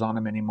zippers on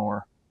them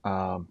anymore.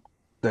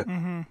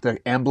 The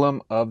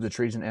emblem of the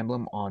Treason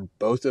emblem on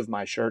both of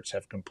my shirts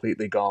have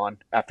completely gone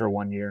after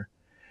 1 year.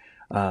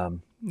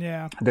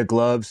 The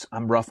gloves,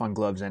 I'm rough on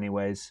gloves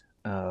anyways.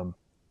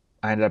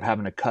 I ended up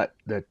having to cut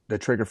the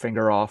trigger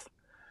finger off.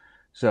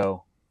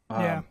 So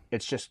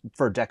it's just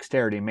for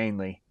dexterity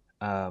mainly.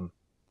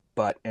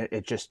 But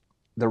it just,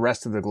 the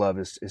rest of the glove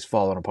is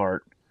falling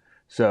apart.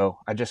 So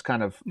I just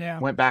kind of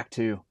went back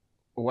to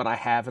what I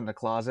have in the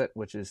closet,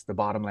 which is the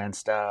Bottomland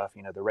stuff,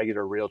 the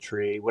regular real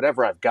tree,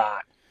 whatever I've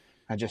got.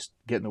 I just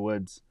get in the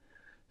woods.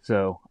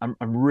 So I'm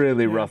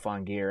really rough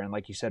on gear. And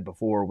like you said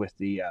before, with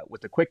the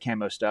quick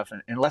camo stuff,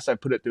 and unless I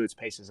put it through its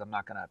paces, I'm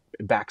not going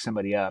to back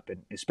somebody up.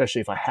 And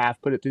especially if I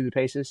have put it through the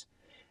paces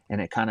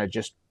and it kind of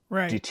just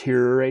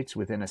deteriorates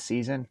within a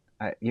season.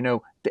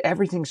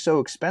 Everything's so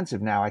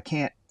expensive now. I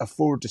can't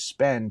afford to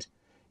spend,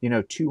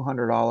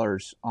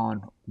 $200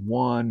 on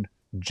one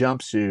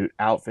jumpsuit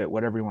outfit,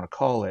 whatever you want to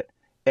call it,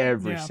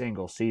 every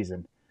single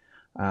season.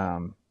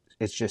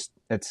 It's just,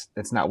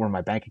 it's not where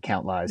my bank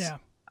account lies. Yeah.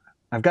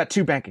 I've got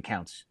 2 bank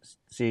accounts.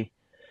 See?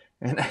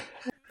 And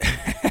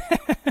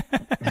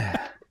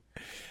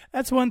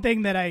that's one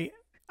thing that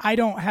I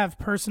don't have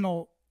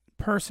personal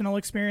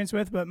experience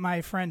with, but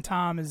my friend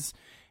Tom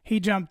he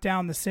jumped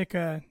down the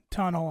Sitka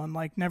tunnel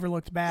and never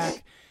looked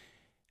back.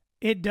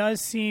 It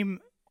does seem,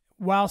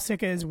 while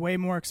Sitka is way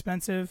more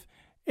expensive,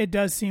 it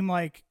does seem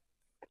like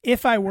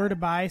if I were to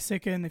buy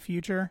Sitka in the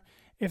future,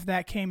 if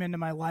that came into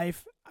my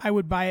life, I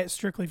would buy it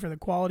strictly for the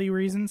quality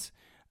reasons.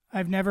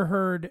 I've never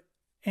heard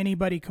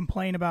anybody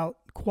complain about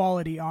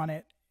quality on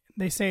it.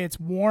 They say it's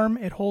warm,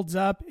 it holds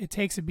up, it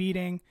takes a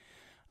beating.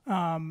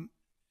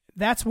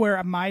 That's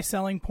where my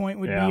selling point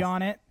would be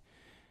on it.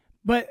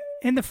 But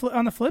on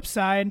the flip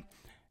side,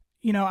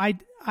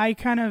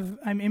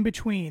 I'm in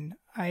between.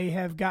 I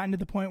have gotten to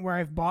the point where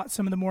I've bought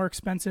some of the more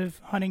expensive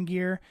hunting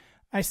gear.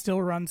 I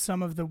still run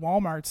some of the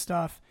Walmart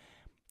stuff.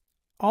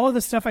 All of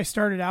the stuff I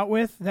started out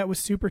with that was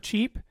super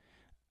cheap,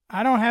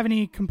 I don't have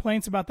any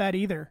complaints about that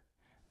either.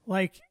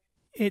 Like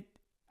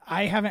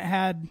I haven't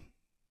had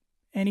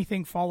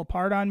anything fall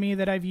apart on me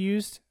that I've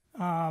used.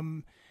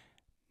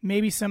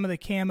 Maybe some of the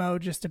camo,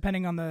 just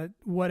depending on the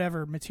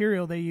whatever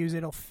material they use,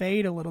 it'll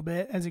fade a little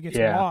bit as it gets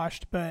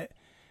washed. But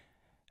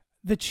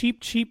the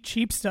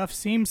cheap stuff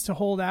seems to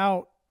hold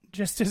out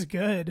just as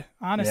good,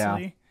 honestly.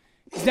 Yeah.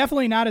 It's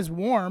definitely not as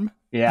warm.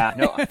 Yeah,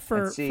 no,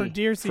 for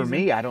deer season. For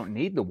me, I don't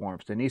need the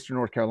warmth. In Eastern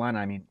North Carolina,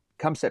 I mean,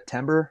 come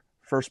September,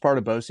 first part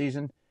of bow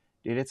season,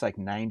 dude, it's like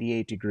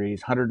 98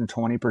 degrees,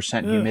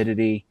 120%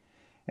 humidity,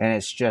 and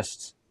it's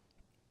just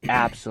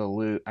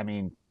absolute. I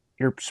mean,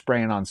 you're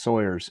spraying on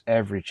Sawyers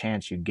every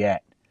chance you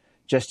get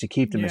just to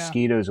keep the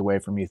mosquitoes away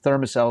from you.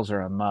 Thermocells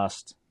are a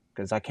must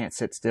because I can't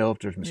sit still if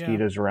there's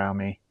mosquitoes around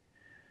me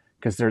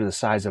because they're the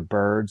size of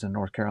birds in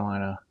North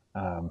Carolina.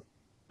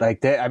 Like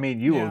that, I mean,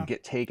 you will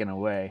get taken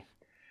away.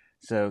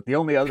 So the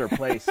only other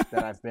place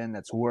that I've been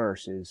that's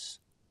worse is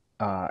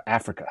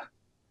Africa.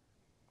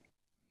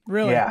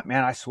 Really? Yeah,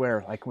 man, I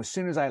swear. Like as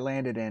soon as I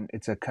landed in,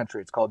 it's a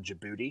country. It's called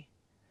Djibouti.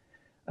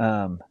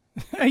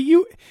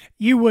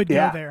 You would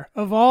go there.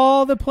 Of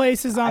all the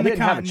places on the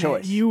continent, have a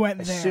choice. You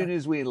went there. As soon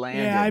as we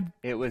landed,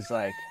 it was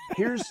like,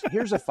 here's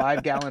a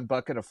 5-gallon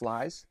bucket of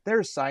flies.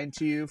 They're assigned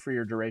to you for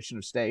your duration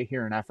of stay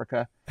here in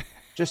Africa.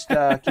 Just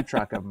keep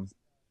track of them.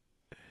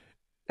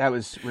 That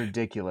was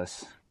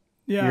ridiculous.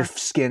 Yeah. Your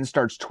skin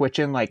starts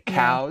twitching like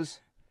cows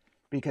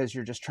because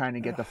you're just trying to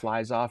get the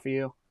flies off of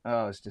you.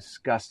 Oh, it's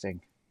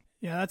disgusting.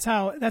 Yeah, that's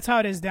how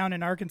it is down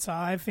in Arkansas.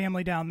 I have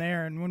family down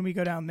there, and when we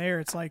go down there,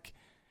 it's like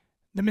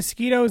the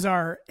mosquitoes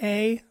are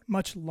A,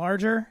 much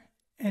larger,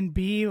 and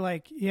B,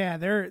 like,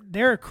 they're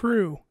a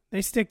crew.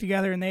 They stick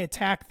together and they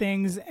attack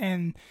things,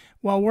 and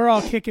while we're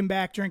all kicking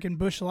back drinking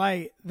Busch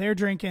Light, they're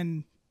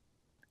drinking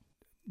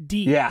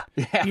deep. Yeah.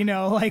 You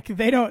know, like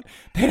they don't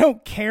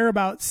care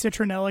about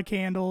citronella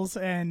candles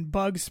and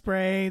bug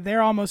spray.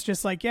 They're almost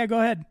just like, yeah, go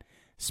ahead,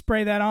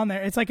 spray that on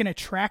there. It's like an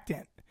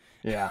attractant.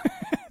 Yeah.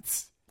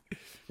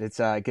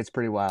 It gets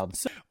pretty wild.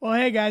 So, well,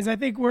 hey guys, I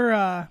think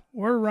we're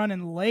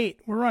running late.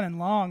 We're running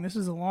long. This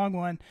is a long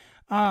one.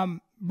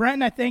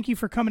 Brenton, I thank you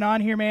for coming on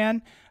here,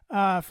 man.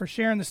 For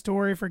sharing the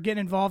story, for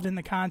getting involved in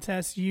the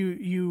contest.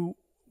 You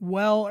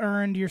well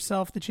earned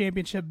yourself the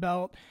championship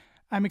belt.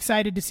 I'm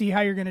excited to see how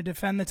you're going to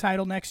defend the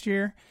title next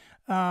year.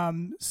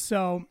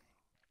 So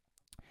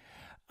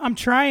I'm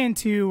trying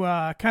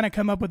to kind of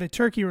come up with a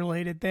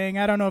turkey-related thing.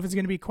 I don't know if it's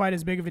going to be quite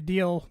as big of a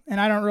deal,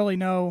 and I don't really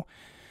know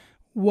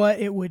what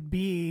it would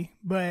be,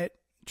 but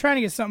trying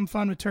to get something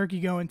fun with turkey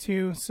going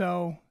too.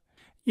 So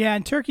yeah,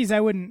 and turkeys,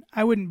 I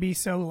wouldn't be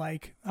so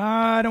like,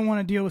 I don't want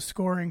to deal with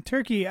scoring.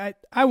 Turkey,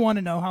 I want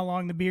to know how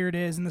long the beard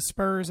is and the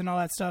spurs and all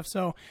that stuff.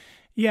 So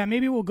yeah,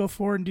 maybe we'll go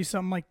forward and do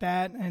something like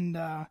that. And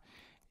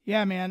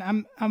yeah,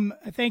 man,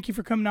 thank you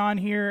for coming on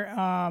here.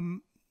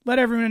 Let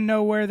everyone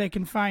know where they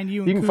can find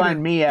you. You can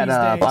find me at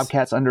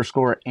Bobcats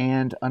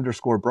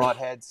 _&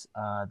 Broadheads.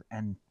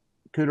 And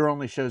Cooter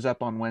only shows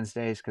up on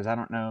Wednesdays because I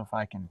don't know if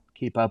I can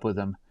keep up with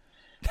him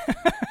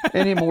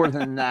any more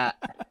than that.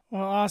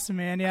 Well, awesome,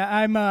 man. Yeah,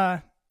 I'm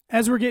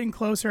as we're getting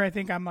closer, I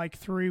think I'm like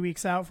 3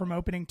 weeks out from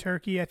opening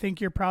turkey. I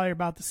think you're probably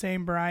about the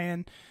same,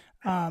 Bryan.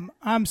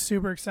 I'm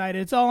super excited.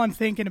 It's all I'm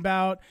thinking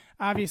about.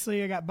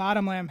 Obviously, I got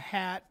Bottomland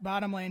hat,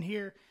 Bottomland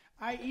here.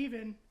 I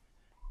even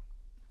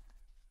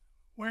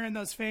wearing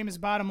those famous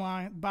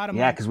Bottomland.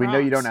 Yeah, because we know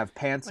you don't have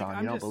pants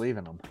on. You don't believe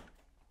in them.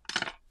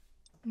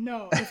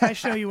 No, if I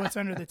show you what's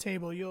under the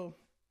table, you'll.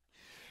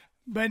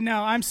 But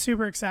no, I'm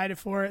super excited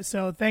for it.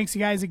 So thanks, you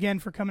guys, again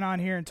for coming on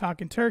here and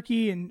talking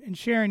turkey and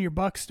sharing your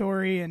buck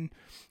story. And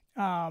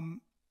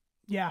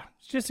yeah,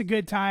 it's just a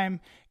good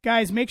time.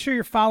 Guys, make sure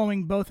you're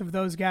following both of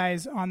those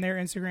guys on their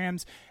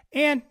Instagrams.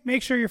 And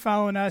make sure you're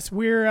following us.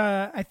 We're,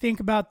 I think,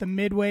 about the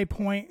midway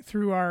point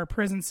through our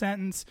prison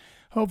sentence.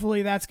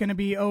 Hopefully that's going to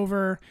be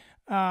over.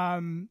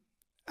 Bryan,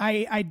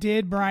 I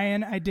did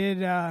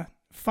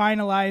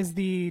finalize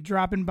the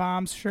Dropping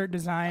Bombs shirt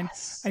design.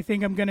 Yes. I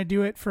think I'm going to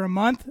do it for a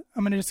month.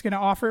 I'm just going to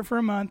offer it for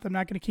a month. I'm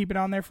not going to keep it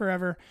on there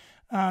forever.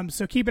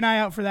 So keep an eye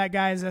out for that,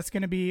 guys. That's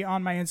going to be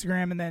on my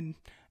Instagram, and then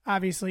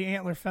obviously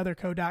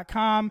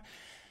antlerfeatherco.com.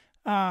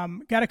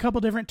 Got a couple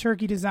different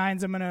turkey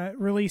designs I'm going to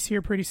release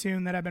here pretty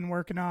soon that I've been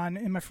working on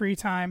in my free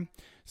time.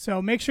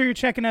 So make sure you're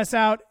checking us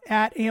out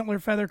at Antler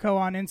Feather Co.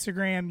 on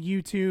Instagram,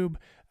 YouTube,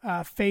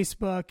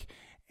 Facebook.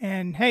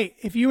 And hey,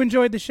 if you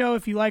enjoyed the show,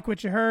 if you like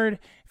what you heard,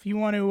 if you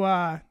want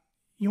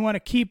to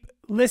keep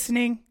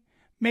listening,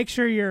 make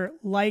sure you're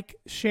like,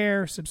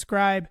 share,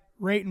 subscribe,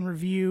 rate, and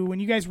review. When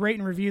you guys rate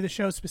and review the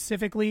show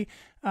specifically,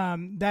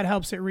 that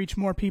helps it reach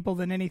more people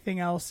than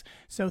anything else.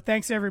 So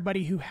thanks to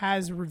everybody who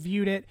has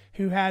reviewed it,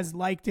 who has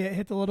liked it,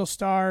 hit the little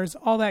stars,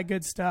 all that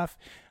good stuff.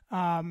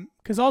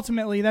 Because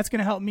ultimately, that's going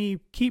to help me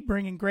keep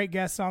bringing great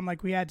guests on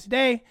like we had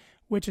today,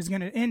 which is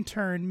going to in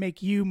turn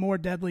make you more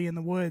deadly in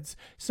the woods.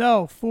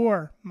 So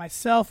for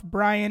myself,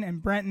 Bryan,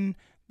 and Brenton,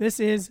 This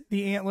is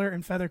the Antler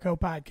and Feather Co.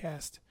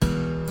 podcast.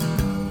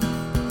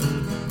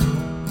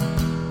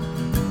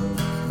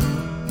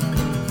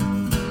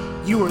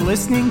 You are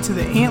listening to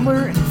the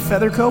Antler and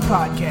Feather Co.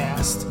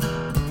 podcast.